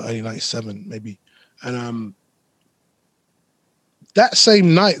 97 as well, early 97 maybe, and that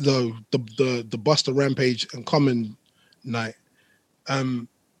same night, though, the Buster Rampage and Common night, one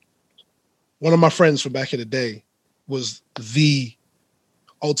of my friends from back in the day was the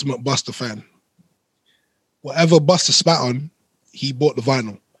ultimate Buster fan. Whatever Buster spat on, he bought the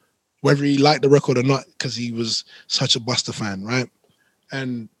vinyl, whether he liked the record or not, because he was such a Buster fan, right?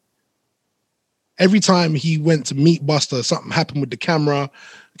 And every time he went to meet Buster, something happened with the camera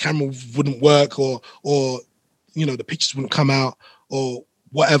wouldn't work, or you know, the pictures wouldn't come out, or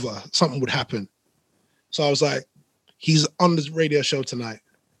whatever, something would happen. So I was like, he's on the radio show tonight.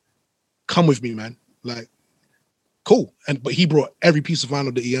 Come with me, man. Like, cool. But he brought every piece of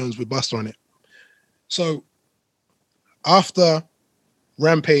vinyl that he owns with Buster on it. So after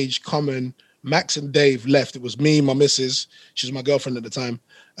Rampage, Common, Max and Dave left. It was me, my missus. She was my girlfriend at the time.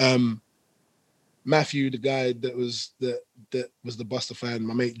 Matthew, the guy that was the Buster fan,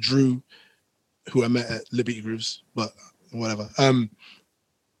 my mate Drew, who I met at Liberty Grooves, but whatever.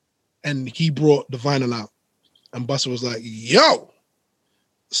 And he brought the vinyl out, and Busta was like, yo.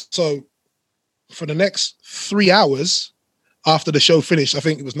 So for the next 3 hours after the show finished, I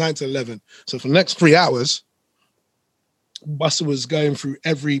think it was 9 to 11. So for the next 3 hours, Busta was going through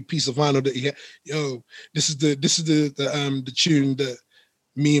every piece of vinyl that he had. Yo, this is the tune that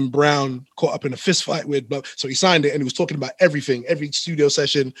me and Brown caught up in a fist fight with. But so he signed it, and he was talking about everything, every studio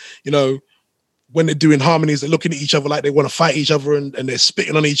session, you know, when they're doing harmonies, they're looking at each other like they want to fight each other, and they're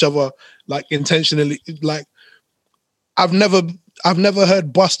spitting on each other like intentionally. Like I've never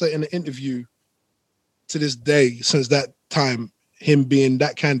heard Busta in an interview to this day since that time, him being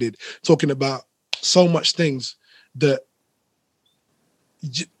that candid, talking about so much things that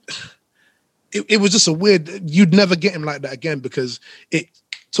it was just a weird, you'd never get him like that again, because it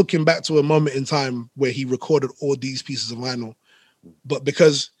took him back to a moment in time where he recorded all these pieces of vinyl. But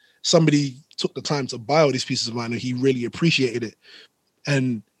because somebody took the time to buy all these pieces of vinyl, he really appreciated it.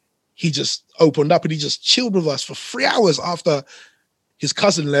 And he just opened up and he just chilled with us for 3 hours after his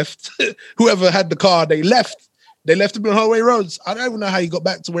cousin left. Whoever had the car, they left. They left him on Holloway Roads. I don't even know how he got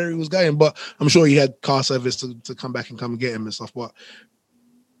back to where he was going, but I'm sure he had car service to come back and come and get him and stuff. But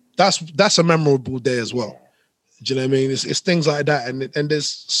that's a memorable day as well. Do you know what I mean? It's things like that. And there's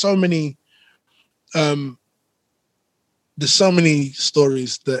so many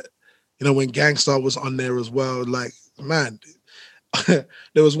stories that, you know, when Gang Starr was on there as well, like, man,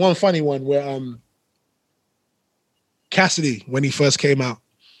 there was one funny one where Cassidy, when he first came out,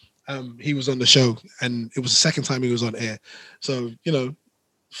 he was on the show, and it was the second time he was on air. So, you know,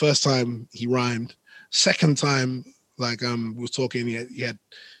 first time he rhymed, second time, like, we was talking, he had,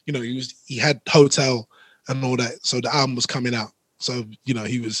 you know, he had Hotel and all that. So the album was coming out. So, you know,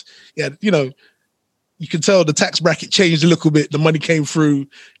 he had, you know, you could tell the tax bracket changed a little bit. The money came through.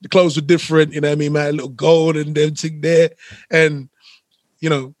 The clothes were different. You know what I mean, man? A little gold and everything there. And, you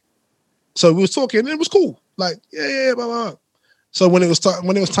know, so we was talking and it was cool. Like, yeah, blah, blah, blah. So when it was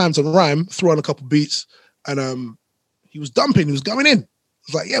time to rhyme, threw on a couple beats, and he was dumping. He was going in. I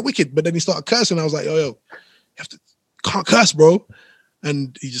was like, yeah, wicked. But then he started cursing. I was like, yo, can't curse, bro.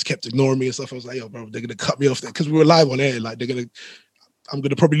 And he just kept ignoring me and stuff. I was like, yo, bro, they're going to cut me off there. Because we were live on air. Like, I'm going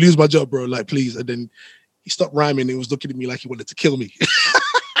to probably lose my job, bro. Like, please. And then he stopped rhyming. He was looking at me like he wanted to kill me.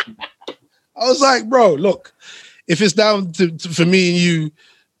 I was like, bro, look, if it's down to for me and you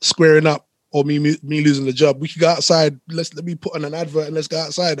squaring up or me losing the job, we can go outside. Let me put on an advert and let's go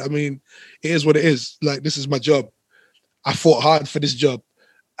outside. I mean, it is what it is. Like, this is my job. I fought hard for this job.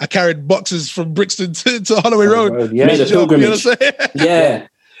 I carried boxes from Brixton to Holloway Road. Yeah, made a pilgrimage. You know what I'm saying? Yeah.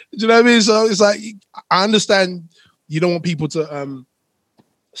 Do you know what I mean? So it's like, I understand you don't want people to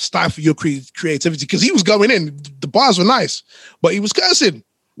stifle your creativity, because he was going in. The bars were nice, but he was cursing.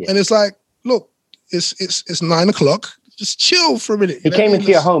 Yeah. And it's like, look, it's 9:00. Just chill for a minute. He came into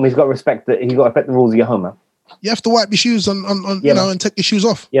your home. He's got to respect the rules of your home, man. You have to wipe your shoes on you know, and take your shoes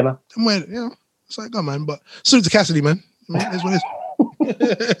off. Yeah, man. And wait, you know, it's like, go, man. But salute to Cassidy, man. I mean, it's what it is.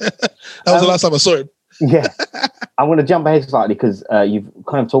 That was the last time I saw him. Yeah. I'm going to jump ahead slightly because you've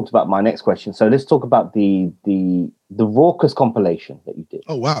kind of talked about my next question. So let's talk about the Raucous compilation that you did.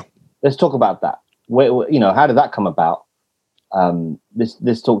 Oh, wow. Let's talk about that. Where, you know, how did that come about?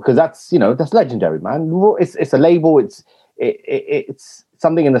 This talk, because that's legendary, man. It's a label. It's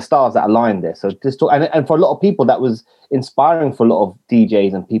something in the stars that aligned there. So just talk, and for a lot of people, that was inspiring for a lot of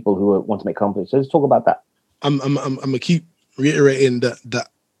DJs and people who want to make companies. So let's talk about that. I'm gonna keep reiterating that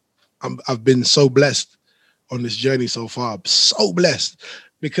I've been so blessed on this journey so far. I'm so blessed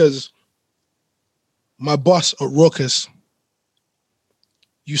because my boss at Raucous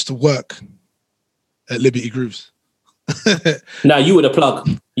used to work at Liberty Grooves. Nah, you were the plug.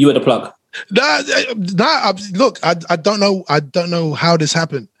 Nah, look, I don't know. I don't know how this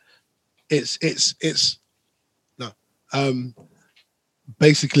happened. It's no.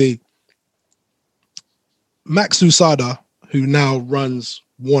 Basically, Max Lusada, who now runs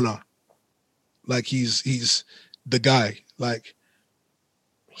Warner, like he's the guy. Like,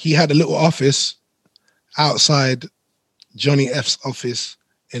 he had a little office outside Johnny F's office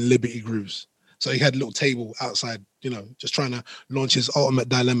in Liberty Grooves. So he had a little table outside, you know, just trying to launch his Ultimate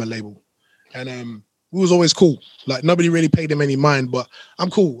Dilemma label. And we was always cool. Like, nobody really paid him any mind, but I'm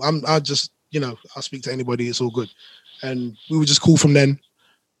cool. I'll just, you know, I'll speak to anybody. It's all good. And we were just cool from then.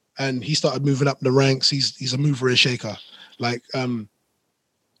 And he started moving up the ranks. He's a mover and shaker. Like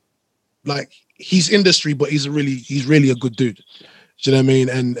he's industry, but he's really a good dude. Do you know what I mean?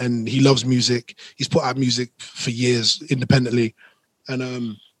 And he loves music. He's put out music for years independently.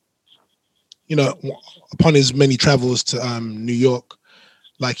 And you know, upon his many travels to New York,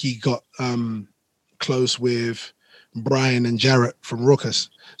 like he got close with Brian and Jarrett from Ruckus.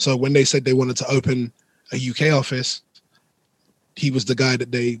 So when they said they wanted to open a UK office, he was the guy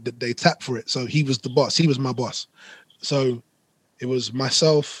that they tapped for it. So he was the boss. He was my boss. So it was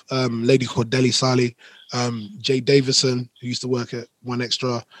myself, lady called Deli Sali, Jay Davison, who used to work at One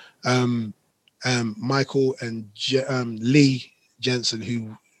Extra, Michael and Lee Jensen,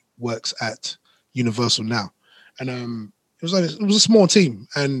 who works at Universal now. And it was a small team,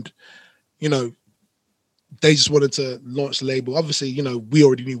 and they just wanted to launch the label. Obviously, we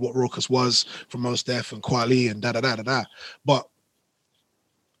already knew what Ruckus was from Mos Def and Kweli and da. But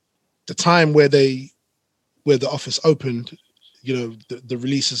the time where the office opened, the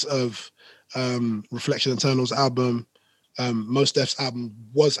releases of Reflection Eternal's album, Mos Def's album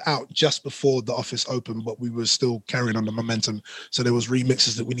was out just before the office opened, but we were still carrying on the momentum. So there was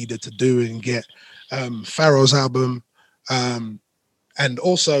remixes that we needed to do and get. Pharaoh's album, and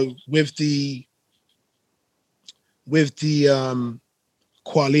also with the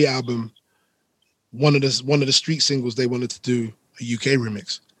Kweli album, one of the street singles, they wanted to do a UK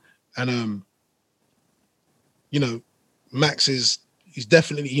remix, and Max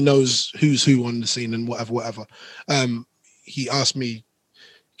he knows who's who on the scene and whatever. He asked me,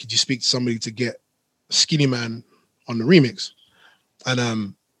 could you speak to somebody to get Skinny Man on the remix,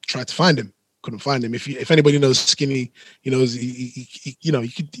 and tried to find him. Couldn't find him. If anybody knows Skinny, he knows he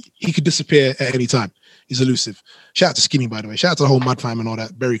could disappear at any time. He's elusive. Shout out to Skinny, by the way. Shout out to the whole Mud Fam and all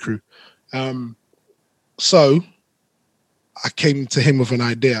that Berry crew. So I came to him with an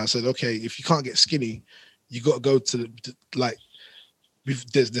idea. I said, okay, if you can't get Skinny, you got to go to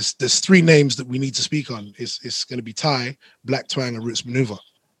there's three names that we need to speak on. It's going to be Ty, Black Twang, and Roots Maneuver.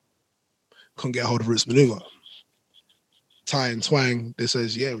 Couldn't get a hold of Roots Maneuver. Ty and Twang, they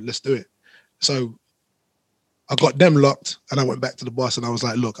says, yeah, let's do it. So I got them locked, and I went back to the boss, and I was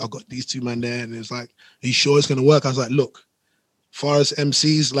like, look, I've got these two men there, and it's like, are you sure it's going to work? I was like, look, as far as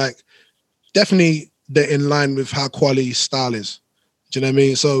MCs, like, definitely they're in line with how Kweli's style is. Do you know what I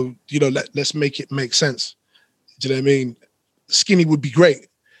mean? So, let's make it make sense. Do you know what I mean? Skinny would be great,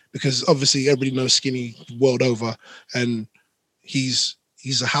 because obviously everybody knows Skinny world over, and he's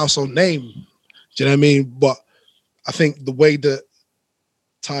a household name. Do you know what I mean? But I think the way that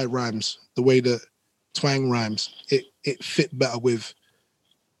Ty rhymes, the way that Twang rhymes, it fit better with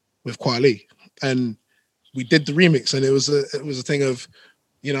Kweli. And we did the remix, and it was a thing of,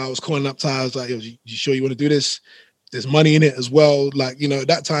 I was calling up Ty. I was like, yo, you sure you want to do this? There's money in it as well. Like, at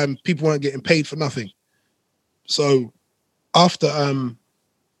that time, people weren't getting paid for nothing. So after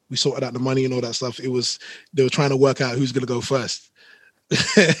we sorted out the money and all that stuff, they were trying to work out who's going to go first.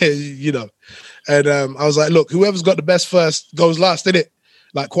 And I was like, look, whoever's got the best first goes last, innit?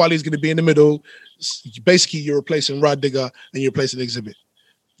 Like, Kweli's going to be in the middle. Basically, you're replacing Rod Digger and you're replacing Exhibit.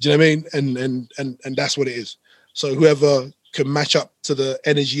 Do you know what I mean? And that's what it is. So whoever can match up to the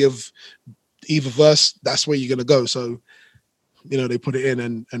energy of either verse, that's where you're going to go. So, they put it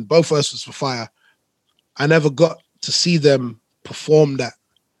in, and both verses were fire. I never got to see them perform that.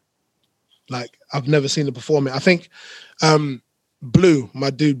 Like, I've never seen them perform it. I think Blue, my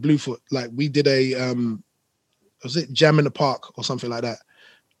dude Bluefoot, like, we did a, was it Jam in the Park or something like that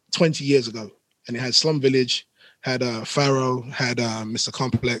 20 years ago. And it had Slum Village, had Pharaoh, had Mr.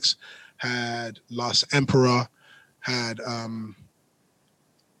 Complex, had Last Emperor, had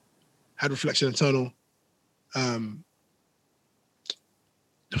Reflection Eternal. There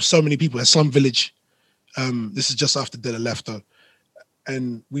were so many people. Had Slum Village. This is just after Dilla left, though.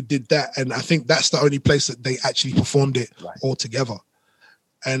 And we did that. And I think that's the only place that they actually performed it all together.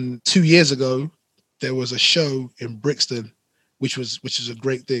 And 2 years ago, there was a show in Brixton, which is a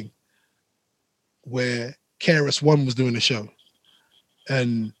great thing, where KRS-One was doing a show,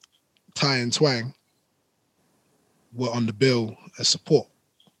 and Ty and Twang were on the bill as support.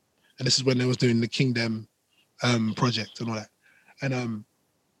 And this is when they was doing the Kingdom project and all that. And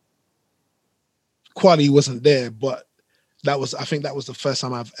Kweli wasn't there, but I think that was the first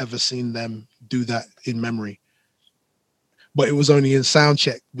time I've ever seen them do that in memory. But it was only in sound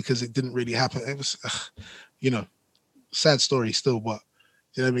check because it didn't really happen. It was, sad story still, but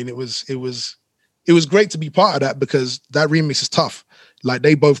you know what I mean? It was great to be part of that, because that remix is tough. Like,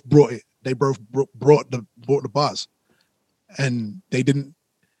 they both brought it. They both brought the bars, and they didn't.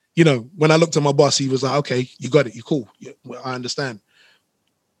 When I looked at my boss, he was like, "Okay, you got it. You cool. Yeah, well, I understand."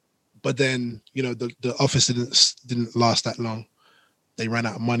 But then, the office didn't last that long. They ran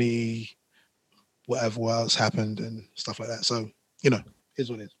out of money. Whatever else happened and stuff like that. So, here's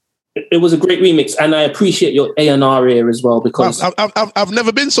what it is. It was a great remix, and I appreciate your A&R here as well, because I've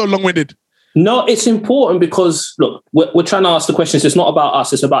never been so long-winded. No, it's important because, look, we're trying to ask the questions. It's not about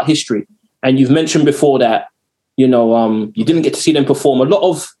us. It's about history. And you've mentioned before that, you didn't get to see them perform. A lot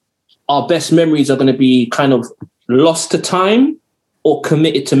of our best memories are going to be kind of lost to time or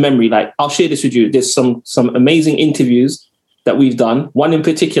committed to memory. Like, I'll share this with you. There's some amazing interviews that we've done. One in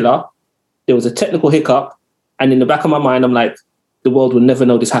particular, there was a technical hiccup. And in the back of my mind, I'm like, the world will never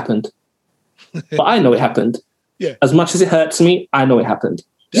know this happened. But I know it happened. Yeah. As much as it hurts me, I know it happened.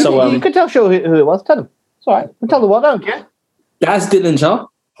 You could tell who it was. Tell them. It's all right. We'll tell the world. I don't care. Daz Dillinger.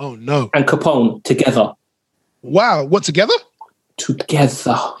 Oh, no. And Capone together. Wow. What, together?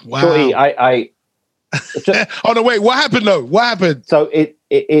 Together. Wow. Shorty, oh, no, wait. What happened, though? What happened? So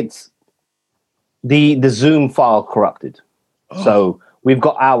it's the Zoom file corrupted. Oh. So we've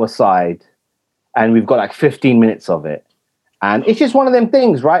got our side and we've got like 15 minutes of it. And it's just one of them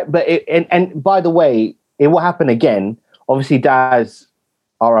things, right? But and by the way, it will happen again. Obviously, Daz,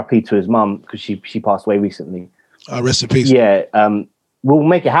 RIP to his mum, because she passed away recently. Rest in peace. Yeah. We'll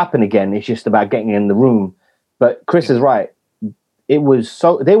make it happen again. It's just about getting in the room. But Chris is right. It was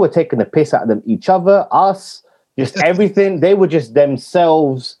they were taking the piss out of them, each other, us, just everything. They were just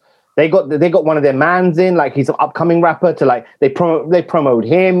themselves. They got one of their mans in, like he's an upcoming rapper, to like they promote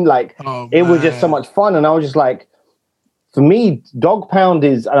him. Like it was just so much fun. And I was just like, for me, Dog Pound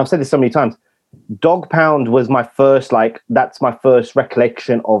is, and I've said this so many times, Dog Pound was my first, that's my first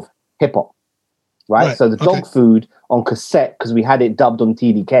recollection of hip hop. Right? So the dog food on cassette, because we had it dubbed on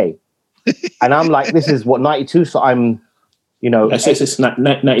TDK. And I'm like, this is what, 92? So I'm, It's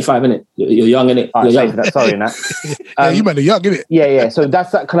 95, innit? You're young, innit? You're young. Sorry, Nat. You meant young, innit? Yeah. So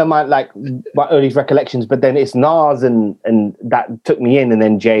that's that kind of my earliest recollections. But then it's Nas and that took me in, and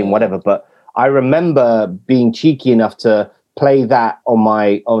then Jay and whatever. But I remember being cheeky enough to play that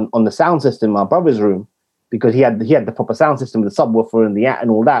on the sound system in my brother's room, because he had the proper sound system with the subwoofer and the and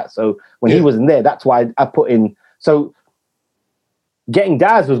all that. So when he wasn't there, that's why I put in. So getting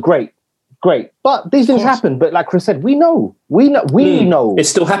Daz was great. But these things happen. But like Chris said, we know. It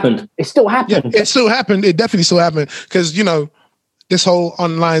still happened. It still happened. Yeah, it still happened. It definitely still happened. Because, this whole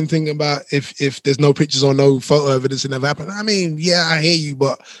online thing about if there's no pictures or no photo evidence, it never happened. I mean, yeah, I hear you,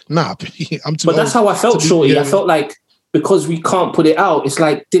 but nah, I'm too old. But that's how I felt, Shorty. I felt like, because we can't put it out, it's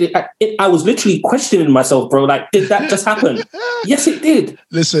like, I was literally questioning myself, bro. Like, did that just happen? Yes, it did.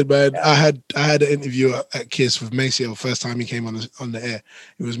 Listen, man, I had an interview at KISS with Maceo, first time he came on the air.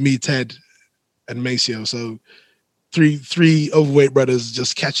 It was me, Ted, and Maceo. So three overweight brothers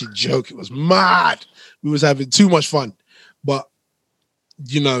just catch a joke. It was mad. We was having too much fun. But,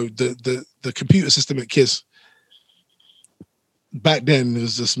 the computer system at KISS, back then, it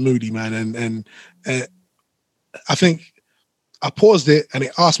was just moody, man. And I think I paused it and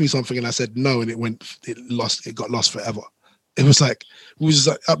it asked me something and I said no, and it got lost forever. It was like, we was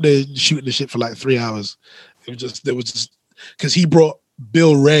just up there shooting the shit for like 3 hours. There was just because he brought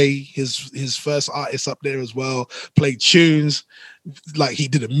Bill Ray, his first artist, up there as well, played tunes, like he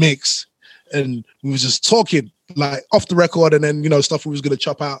did a mix, and we was just talking like off the record, and then stuff we was gonna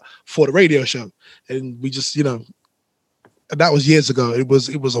chop out for the radio show, and we just and that was years ago. It was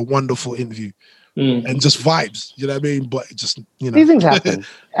a wonderful interview. And just vibes, you know what I mean? But it just, these things happen.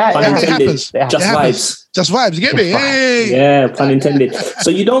 It happens. Just vibes. Just vibes. You get me? Hey. Yeah, pun intended. So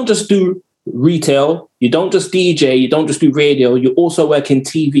you don't just do retail, you don't just DJ, you don't just do radio, you also work in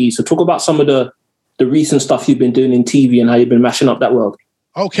TV. So talk about some of the recent stuff you've been doing in TV and how you've been mashing up that world.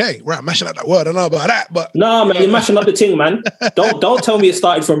 Okay, right, mashing up that world. I don't know about that, but no, man, you're mashing up the thing, man. Don't tell me it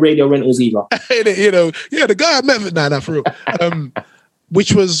started from radio rentals either. The guy I met, nah, for real.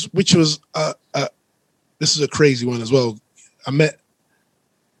 Which was this is a crazy one as well. I met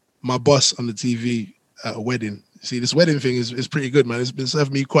my boss on the TV at a wedding. See, this wedding thing is pretty good, man. It's been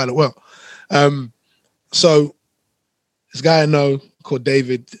serving me quite well. So this guy I know called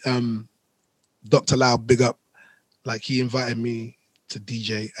David, Dr. Lau, big up. Like, he invited me to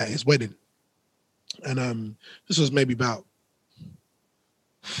DJ at his wedding. And this was maybe about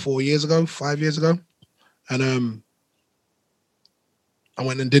 5 years ago. And I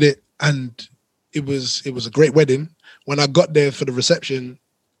went and did it, and it was a great wedding. When I got there for the reception,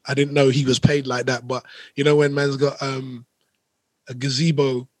 I didn't know he was paid like that. But when man's got a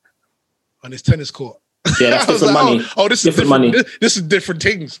gazebo on his tennis court, yeah, that's different money. This is different money. This is different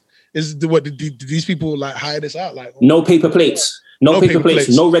things. Did these people like hire this out? Like, no paper plates, no paper plates,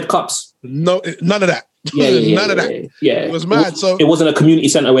 no red cups, no, none of that. None of that. Yeah, it was mad. So it wasn't a community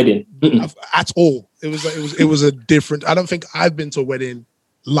center wedding at all. It was a different. I don't think I've been to a wedding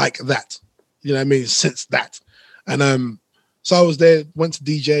like that. You know what I mean? Since that, and so I was there, went to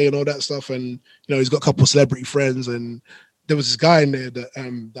DJ and all that stuff, and he's got a couple of celebrity friends, and there was this guy in there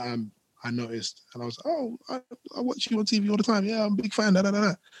that I noticed, and I was, oh, I watch you on TV all the time. Yeah, I'm a big fan.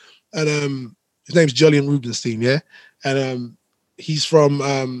 And his name's Julian Rubenstein. Yeah, and he's from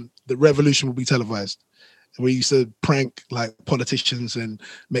The Revolution Will Be Televised, where he used to prank like politicians and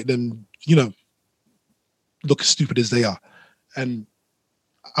make them, look as stupid as they are. And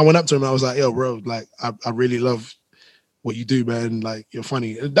I went up to him and I was like, yo, bro, like, I really love what you do, man. Like, you're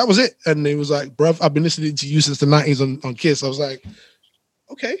funny. And that was it. And he was like, bruv, I've been listening to you since the 90s on Kiss. I was like,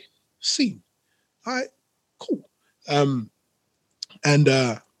 okay, see. All right, cool. And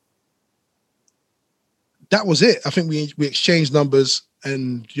that was it. I think we exchanged numbers,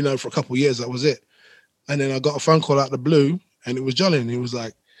 and, for a couple of years, that was it. And then I got a phone call out of the blue, and it was Jolly, and he was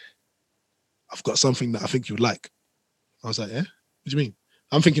like, I've got something that I think you'd like. I was like, yeah? What do you mean?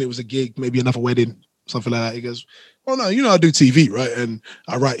 I'm thinking it was a gig, maybe another wedding, something like that. He goes, oh no, I do TV, right? And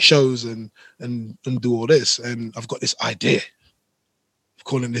I write shows and do all this. And I've got this idea of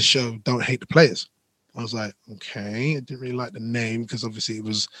calling this show Don't Hate the Players. I was like, okay. I didn't really like the name because obviously it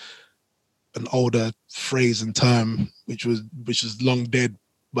was an older phrase and term, which was long dead,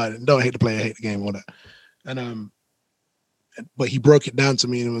 but don't hate the player, hate the game, all that. And but he broke it down to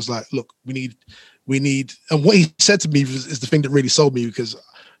me and was like, look, we need, and what he said to me is the thing that really sold me, because,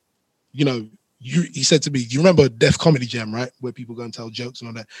 he said to me, do you remember Def Comedy Jam, right? Where people go and tell jokes and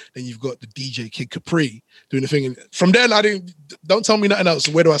all that. Then you've got the DJ Kid Capri doing the thing. And from there, don't tell me nothing else.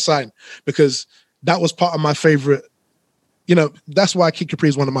 Where do I sign? Because that was part of my favorite, that's why Kid Capri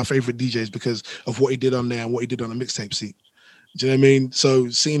is one of my favorite DJs, because of what he did on there and what he did on the mixtape scene. Do you know what I mean? So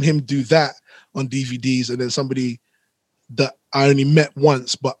seeing him do that on DVDs, and then somebody that I only met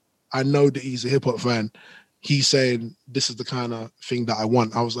once, but I know that he's a hip hop fan, he's saying, this is the kind of thing that I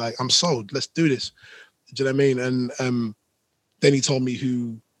want. I was like, I'm sold. Let's do this. Do you know what I mean? And then he told me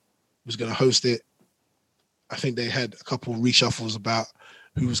who was going to host it. I think they had a couple of reshuffles about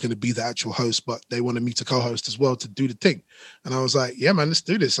who was going to be the actual host, but they wanted me to co-host as well to do the thing. And I was like, yeah, man, let's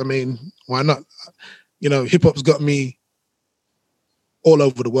do this. I mean, why not? Hip hop's got me all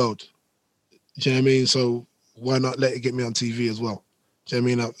over the world. Do you know what I mean? So why not let it get me on TV as well? Do you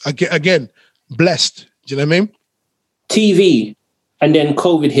know what I mean? Again, blessed. Do you know what I mean? TV, and then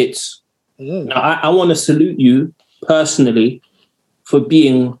COVID hits. Now, I want to salute you personally for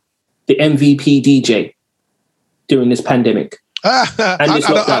being the MVP DJ during this pandemic.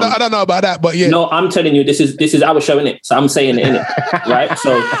 I don't know about that, but yeah. No, I'm telling you, this is our show, innit? So I'm saying it, innit? Right?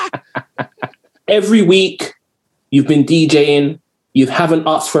 So every week you've been DJing, you haven't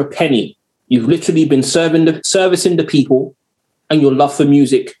asked for a penny. You've literally been servicing the people, and your love for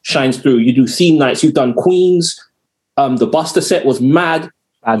music shines through. You do theme nights. You've done Queens. The Buster set was mad.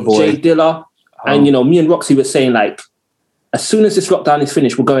 Bad boy. Jay Dilla. And, me and Roxy were saying, like, as soon as this lockdown is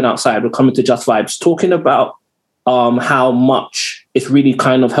finished, we're going outside. We're coming to Just Vibes, talking about how much it's really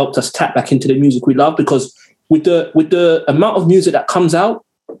kind of helped us tap back into the music we love. Because with the amount of music that comes out,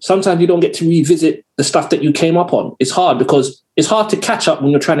 sometimes you don't get to revisit the stuff that you came up on. It's hard because it's hard to catch up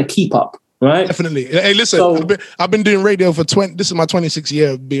when you're trying to keep up. Right. Definitely. Hey, listen, so, I've been doing radio for this is my 26th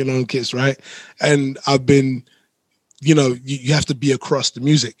year of being on Kiss, right? And I've been, you have to be across the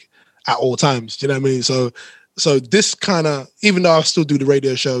music at all times. Do you know what I mean? So this kind of, even though I still do the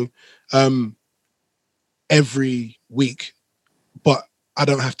radio show every week, but I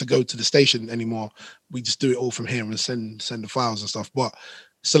don't have to go to the station anymore. We just do it all from here and send the files and stuff, but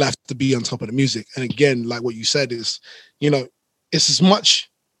still have to be on top of the music. And again, like what you said is, it's as much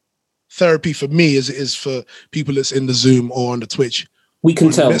therapy for me as it is for people that's in the Zoom or on the Twitch. We can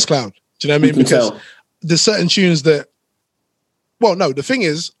tell. Mixcloud. Do you know what I mean? Because there's certain tunes that, well, no, the thing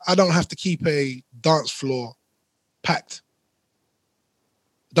is, I don't have to keep a dance floor packed.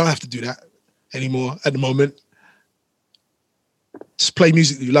 Don't have to do that anymore at the moment. Just play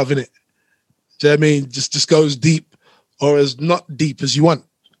music that you love, innit? Do you know what I mean? Just go as deep or as not deep as you want.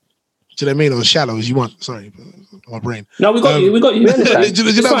 Do you know what I mean? Or as shallow as you want. Sorry, my brain. No, we got you. We got you. Do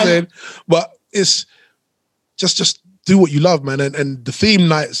you know what I'm saying? But it's just do what you love, man. And the theme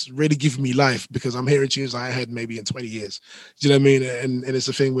nights really give me life because I'm hearing tunes I had maybe in 20 years. Do you know what I mean? And it's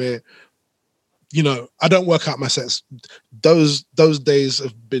a thing where, I don't work out my sets. Those days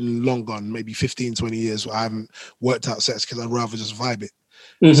have been long gone, maybe 15, 20 years where I haven't worked out sets because I'd rather just vibe it.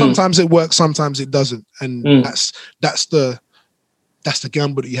 Mm-hmm. Sometimes it works, sometimes it doesn't. And that's the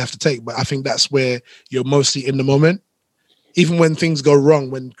gamble that you have to take. But I think that's where you're mostly in the moment. Even when things go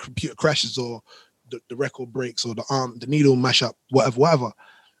wrong, when computer crashes or the record breaks or the needle mash up, whatever.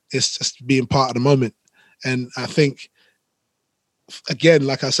 It's just being part of the moment. And I think, again,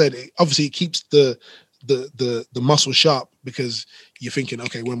 like I said, obviously it keeps the muscle sharp because you're thinking,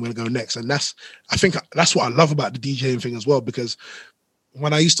 okay, when we're going to go next. And I think that's what I love about the DJing thing as well, because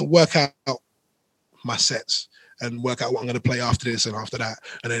when I used to work out my sets and work out what I'm going to play after this and after that,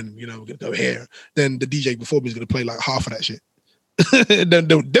 and then, you know, we're going to go here, then the DJ before me is going to play like half of that shit. then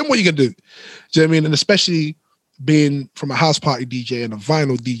what you going to do? Do you know what I mean? And especially being from a house party DJ and a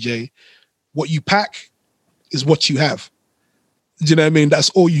vinyl DJ, what you pack is what you have. Do you know what I mean?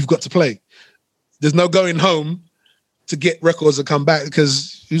 That's all you've got to play. There's no going home to get records and come back,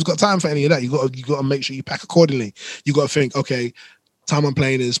 because who's got time for any of that? You got to make sure you pack accordingly. You got to think, okay, time I'm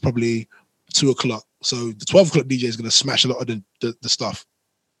playing is probably 2:00. So the 12 o'clock DJ is going to smash a lot of the stuff.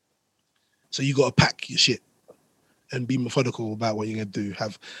 So you got to pack your shit and be methodical about what you're going to do.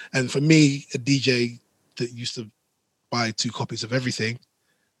 And for me, a DJ that used to buy 2 copies of everything,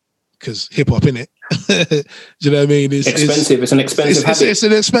 because hip hop, innit? Do you know what I mean? It's expensive. It's an expensive habit. It's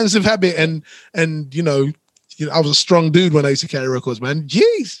an expensive habit, and you know, I was a strong dude when I used to carry records, man.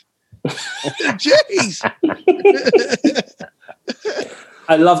 Jeez. Jeez.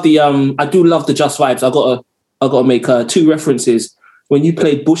 I love the I do love the Just Vibes. I gotta make 2 references. When you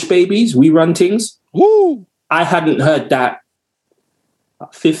played Bush Babies, We Run Things. Woo! I hadn't heard that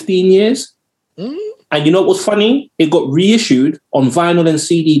 15 years. And you know what was funny? It got reissued on vinyl and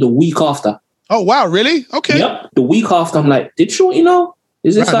CD the week after. Oh wow, really? Okay. Yep. The week after, I'm like, did Shorty know?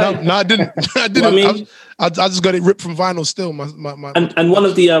 Is this like? No, I didn't. I didn't. I mean, I just got it ripped from vinyl still. And one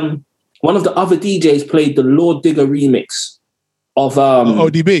of the other DJs played the Lord Digger remix of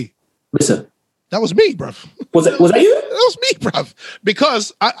ODB. Listen, that was me, bruv. Was that you? That was me, bruv.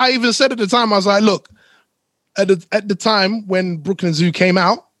 Because I even said at the time, I was like, look, at the time when Brooklyn Zoo came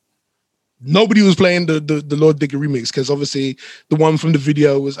out, nobody was playing the Lord Digger remix, because obviously the one from the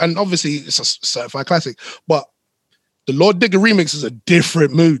video was, and obviously it's a certified classic, but the Lord Digger remix is a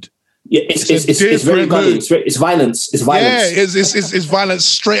different mood. Yeah, it's very gully. It's violence. It's violence. Yeah, it's violence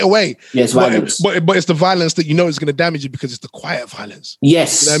straight away. Yeah, it's violence. But it's the violence that you know is going to damage you, because it's the quiet violence.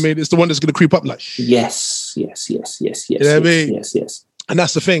 Yes. You know what I mean? It's the one that's going to creep up like. Yes. You know what I mean? Yes. And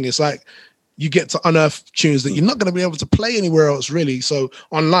that's the thing. It's like you get to unearth tunes that you're not going to be able to play anywhere else, really. So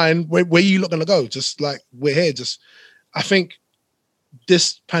online, where are you not going to go? Just like we're here. I think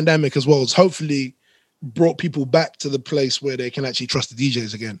this pandemic as well has hopefully brought people back to the place where they can actually trust the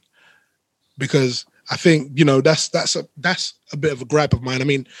DJs again. Because I think, you know, that's a bit of a gripe of mine. I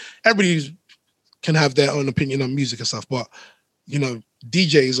mean, everybody can have their own opinion on music and stuff, but you know,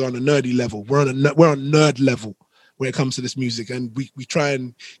 DJs are on a nerdy level. We're on nerd level when it comes to this music, and we try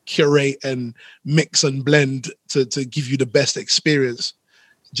and curate and mix and blend to give you the best experience.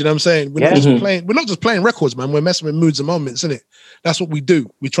 Do you know what I'm saying? We're not just playing records, man. We're messing with moods and moments, isn't it? That's what we do.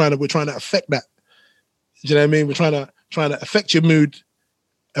 We're trying to affect that. Do you know what I mean? We're trying to affect your mood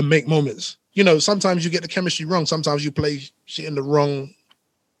and make moments. You know, sometimes you get the chemistry wrong. Sometimes you play shit in the wrong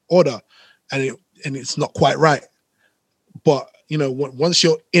order, and it's not quite right. But you know, once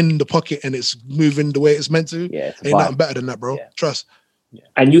you're in the pocket and it's moving the way it's meant to, ain't nothing better than that, bro. Yeah. Trust. Yeah.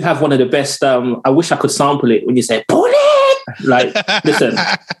 And you have one of the best. I wish I could sample it when you say "pull it." Like, listen,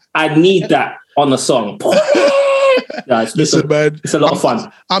 I need that on a song. Pull it. Yeah, listen, man, it's a lot of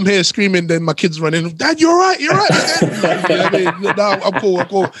fun. I'm here screaming, then my kids running. Dad, you're right. You know what I mean? No, I'm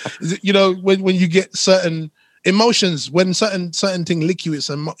cool. You know, when you get certain emotions, when certain thing lick you, it's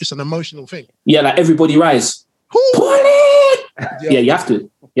an emotional thing. Yeah, like everybody rise. Pull it. Yeah, you have to.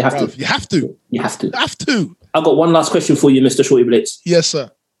 You have to. I've got one last question for you, Mr. Shorty Blitz. Yes, sir.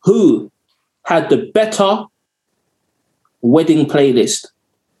 Who had the better wedding playlist,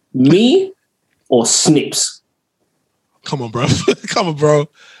 me or Snips? Come on, bro.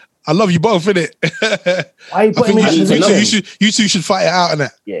 I love you both, innit? I think you two should fight it out, innit?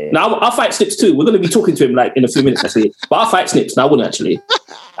 Yeah. Now I'll fight Snips too. We're going to be talking to him like in a few minutes, actually. But I'll fight Snips. No, I wouldn't actually.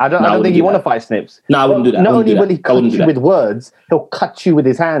 I don't think you want to fight Snips. No, I wouldn't do that. Not only will he cut you with words, he'll cut you with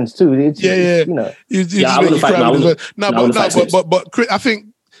his hands too. Yeah. You know. I wouldn't fight. But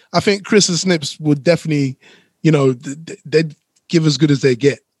I think Chris and Snips would definitely, you know, they'd give as good as they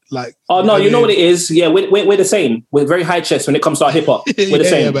get. Like, oh no, you know what it is? Yeah, we're the same. We're very high chest when it comes to our hip hop. We're the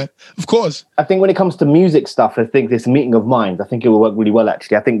same. Yeah, man. Of course. I think when it comes to music stuff, I think this meeting of minds, I think it will work really well.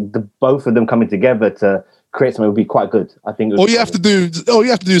 Actually, I think both of them coming together to create something would be quite good. I think all you have to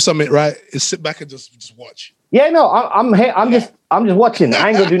do something, right? Is sit back and just watch. Yeah, no, I'm here. I'm just watching. I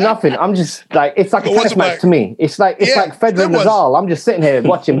ain't gonna do nothing. I'm just like, it's like a tennis match to me. It's like Federer and Nadal. I'm just sitting here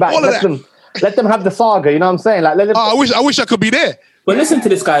watching back. Let them have the saga. You know what I'm saying? Like, let them. I wish I could be there. But listen to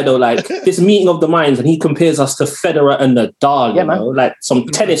this guy though, like this meeting of the minds, and he compares us to Federer and Nadal, you know, like some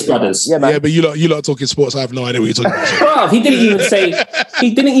tennis brothers. Yeah, man. Yeah, but you lot talking sports. I have no idea what you're talking about. Bro, he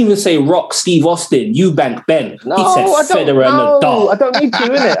didn't even say Rock, Steve Austin, Eubank, Ben. No, he said Federer and Nadal. I don't need to,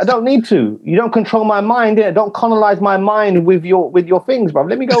 innit? I don't need to. You don't control my mind, innit? Don't colonize my mind with your things, bro.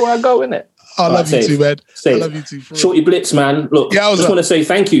 Let me go where I go, innit? I love you too, man. I love you too. Shorty Blitz, man. Look, I just want to say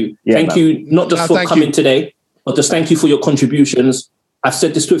thank you. Thank you, not just for coming today, but just thank you for your contributions. I've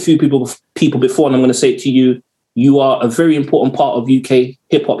said this to a few people before, and I'm going to say it to you. You are a very important part of UK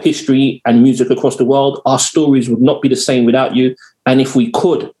hip-hop history and music across the world. Our stories would not be the same without you. And if we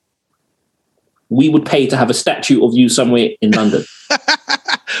could, we would pay to have a statue of you somewhere in London.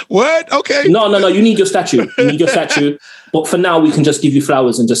 What? Okay. No. You need your statue. But for now, we can just give you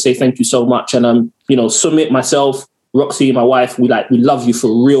flowers and just say thank you so much. And Summit, myself, Roxy, my wife, we love you for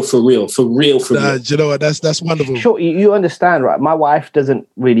real. You know what? That's wonderful. Sure, you understand, right? My wife doesn't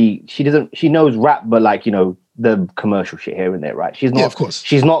really. She knows rap, but the commercial shit here and there, right? She's not. Yeah, of course.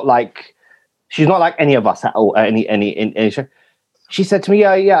 She's not like any of us at all. Any show. She said to me,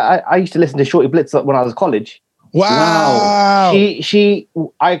 "Yeah, I used to listen to Shorty Blitz when I was at college." Wow.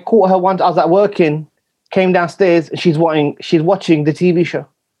 I caught her once. I was working, came downstairs, and she's watching the TV show.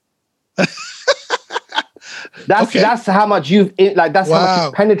 That's how much how much you've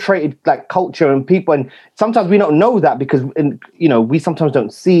penetrated culture and people, and sometimes we don't know that because we sometimes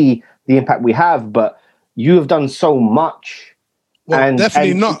don't see the impact we have, but you have done so much. Well,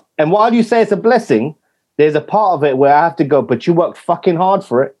 definitely not. And while you say it's a blessing, there's a part of it where I have to go, but you worked fucking hard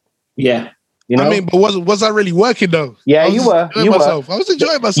for it. Yeah. I mean, but was I really working though? Yeah, you were. I was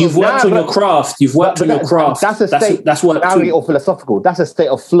enjoying myself. You've worked on your craft. That's a state. That's what. Now we get all philosophical. That's a state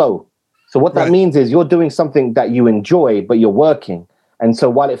of flow. So what that means is you're doing something that you enjoy, but you're working. And so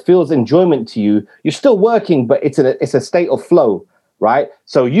while it feels enjoyment to you, you're still working, but it's a state of flow, right?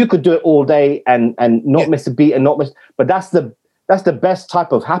 So you could do it all day and not miss a beat and not miss. But that's the best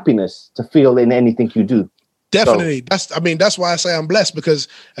type of happiness to feel in anything you do. Definitely. So, that's why I say I'm blessed, because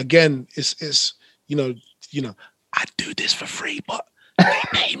again, it's I do this for free, but they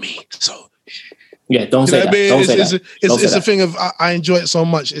pay me. So yeah, don't say that. It's a thing of I enjoy it so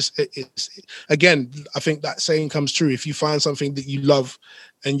much. It's again, I think that saying comes true. If you find something that you love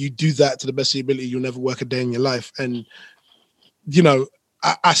and you do that to the best of your ability, you'll never work a day in your life. And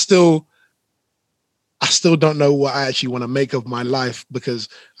I still don't know what I actually want to make of my life because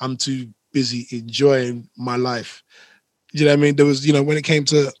I'm too busy enjoying my life. You know what I mean? There was, when it came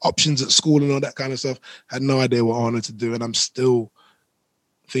to options at school and all that kind of stuff, I had no idea what I wanted to do. And I'm still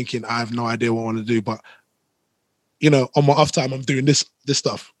thinking I have no idea what I want to do. But, on my off time, I'm doing this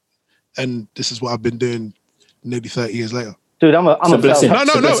stuff. And this is what I've been doing nearly 30 years later. Dude, I'm a blessing.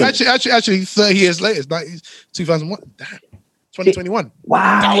 No. Actually, 30 years later. It's 2001. Damn. 2021.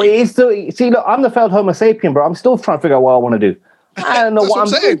 Wow. Look, I'm the failed Homo sapien, bro. I'm still trying to figure out what I want to do. I don't know what I'm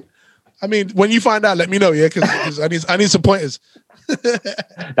saying. I mean, when you find out, let me know, yeah, because I need some pointers.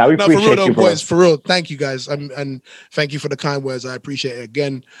 Now we appreciate for real, though, you, boys. For real, thank you guys, and thank you for the kind words. I appreciate it.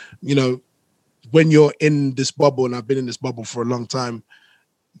 Again, when you're in this bubble, and I've been in this bubble for a long time,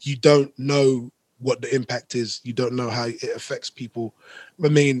 you don't know what the impact is. You don't know how it affects people. I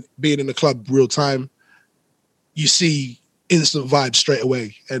mean, being in the club real time, you see instant vibes straight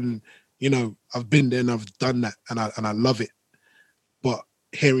away, and I've been there and I've done that, and I love it. But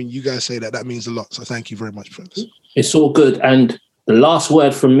hearing you guys say that means a lot. So thank you very much for this. It's all good. And the last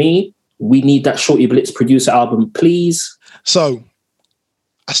word from me, we need that Shorty Blitz producer album, please. So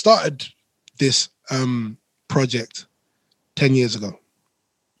I started this project 10 years ago,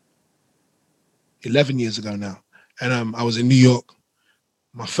 11 years ago now. And I was in New York.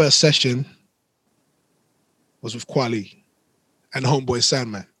 My first session was with Kweli and Homeboy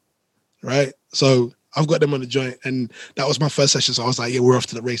Sandman, right? So I've got them on the joint, and that was my first session. So I was like, yeah, we're off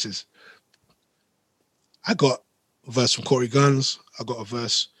to the races. I got a verse from Corey Guns. I got a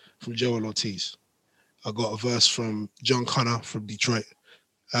verse from Joel Ortiz. I got a verse from John Connor from Detroit,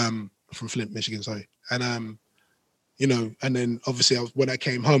 from Flint, Michigan, sorry. And, and then obviously when I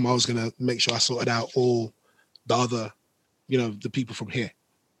came home, I was going to make sure I sorted out all the other, the people from here.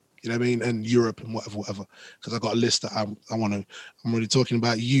 You know what I mean? And Europe and whatever. Because I got a list that I'm already talking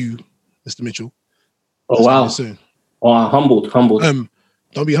about you, Mr. Mitchell. Oh, wow. Soon. Oh, humbled.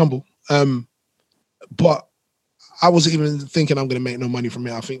 Don't be humble. But I wasn't even thinking I'm going to make no money from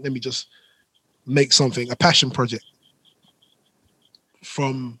it. I think let me just make something, a passion project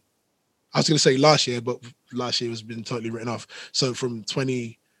from, I was going to say last year, but last year has been totally written off. So from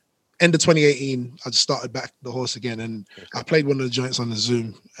 2018 end of 2018, I just started back the horse again, and I played one of the joints on the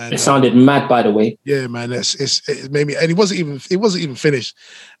Zoom. And, it sounded mad, by the way. Yeah, man, it made me, and it wasn't even finished.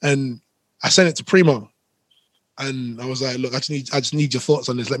 And I sent it to Primo, and I was like, look, I just need your thoughts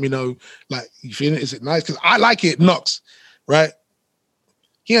on this. Let me know, like, you feeling it? Is it nice? Because I like it. Knocks, right?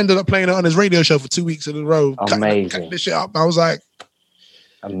 He ended up playing it on his radio show for 2 weeks in a row. Amazing. Cutting this shit up. I was like,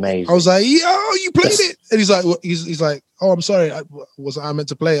 amazing. I was like, yo, you played it. And he's like, he's like, oh, I'm sorry. Wasn't I meant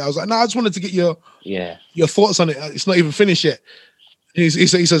to play it? I was like, no, I just wanted to get your thoughts on it. It's not even finished yet. He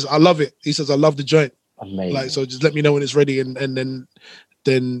says, I love it. He says, I love the joint. Amazing. Like, so just let me know when it's ready, and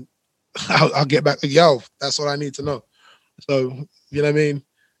then I'll get back. Yo, that's what I need to know. So, you know what I mean?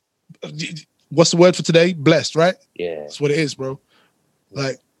 What's the word for today? Blessed, right? Yeah. That's what it is, bro.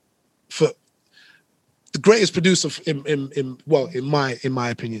 Like, for the greatest producer in my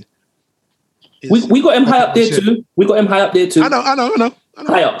opinion. We got him high up there too. I know.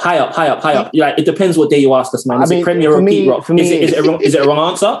 High up. Like, it depends what day you ask us, man. Is it Premier or Pete Rock? Is it a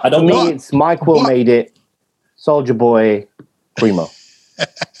wrong answer? I don't know. It's Mike Will made it, Soulja Boy, Primo.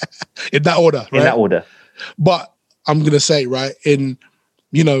 In that order, right? In that order. But I'm gonna say, right, did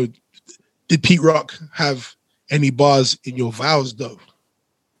Pete Rock have any bars in your vows though?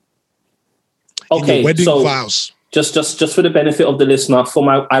 Okay, in your wedding so vows. Just for the benefit of the listener,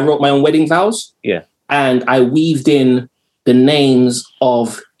 I wrote my own wedding vows. Yeah. And I weaved in the names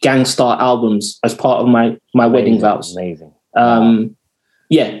of Gangstar albums as part of my wedding vows. Amazing.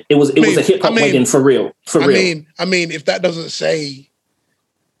 Yeah, it was a hip hop wedding for real. I mean, if that doesn't say,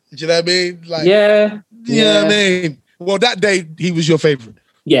 do you know what I mean? Like, you know what I mean? Well, that day he was your favorite.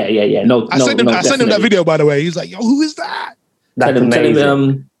 Yeah. I sent him that video, by the way. He's like, yo, who is that?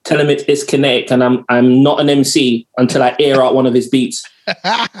 Tell him it's kinetic, and I'm not an MC until I air out one of his beats.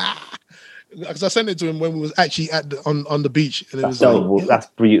 Because I sent it to him when we was actually on the beach, and it was that's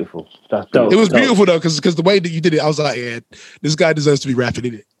beautiful. It was beautiful though, because the way that you did it, I was like, yeah, this guy deserves to be rapping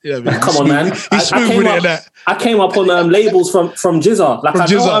in it. You know what I mean? Come on, man! He's smooth with it and that. I came up on labels from Jizza. Like, I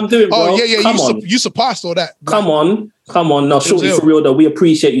know what I'm doing, bro. Oh yeah. You surpassed all that. Come on. No, Shorty, for real though, we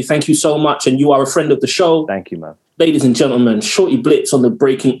appreciate you. Thank you so much, and you are a friend of the show. Thank you, man. Ladies and gentlemen, Shorty Blitz on the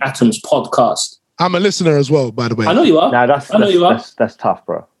Breaking Atoms podcast. I'm a listener as well, by the way. I know you are. No, that's tough,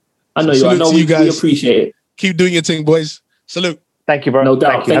 bro. I know you are. I know we appreciate it. Keep doing your thing, boys. Salute. Thank you, bro. No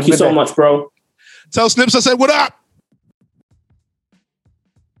doubt. Thank you so much, bro. Tell Snips I said, what up?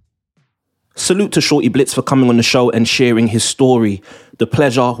 Salute to Shorty Blitz for coming on the show and sharing his story. The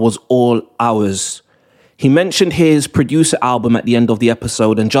pleasure was all ours. He mentioned his producer album at the end of the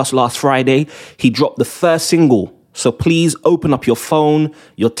episode, and just last Friday, he dropped the first single. So please open up your phone,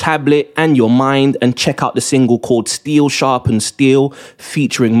 your tablet, and your mind and check out the single called Steel Sharpens Steel,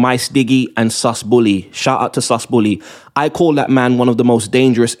 featuring Mice Diggy and Sus Bully. Shout out to Sus Bully. I call that man one of the most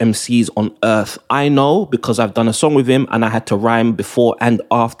dangerous MCs on earth. I know because I've done a song with him and I had to rhyme before and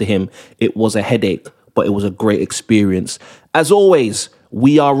after him. It was a headache, but it was a great experience. As always,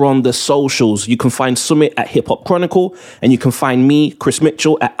 we are on the socials. You can find Summit at Hip Hop Chronicle, and you can find me, Chris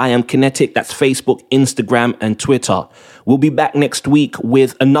Mitchell, at I Am Kinetic. That's Facebook, Instagram, and Twitter. We'll be back next week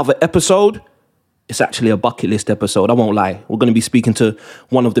with another episode. It's actually a bucket list episode, I won't lie. We're going to be speaking to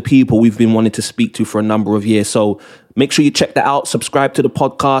one of the people we've been wanting to speak to for a number of years. So make sure you check that out. Subscribe to the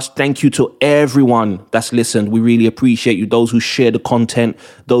podcast. Thank you to everyone that's listened. We really appreciate you. Those who share the content,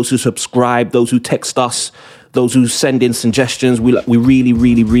 those who subscribe, those who text us, those who send in suggestions. We really,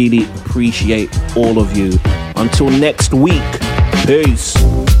 really, really appreciate all of you. Until next week, peace.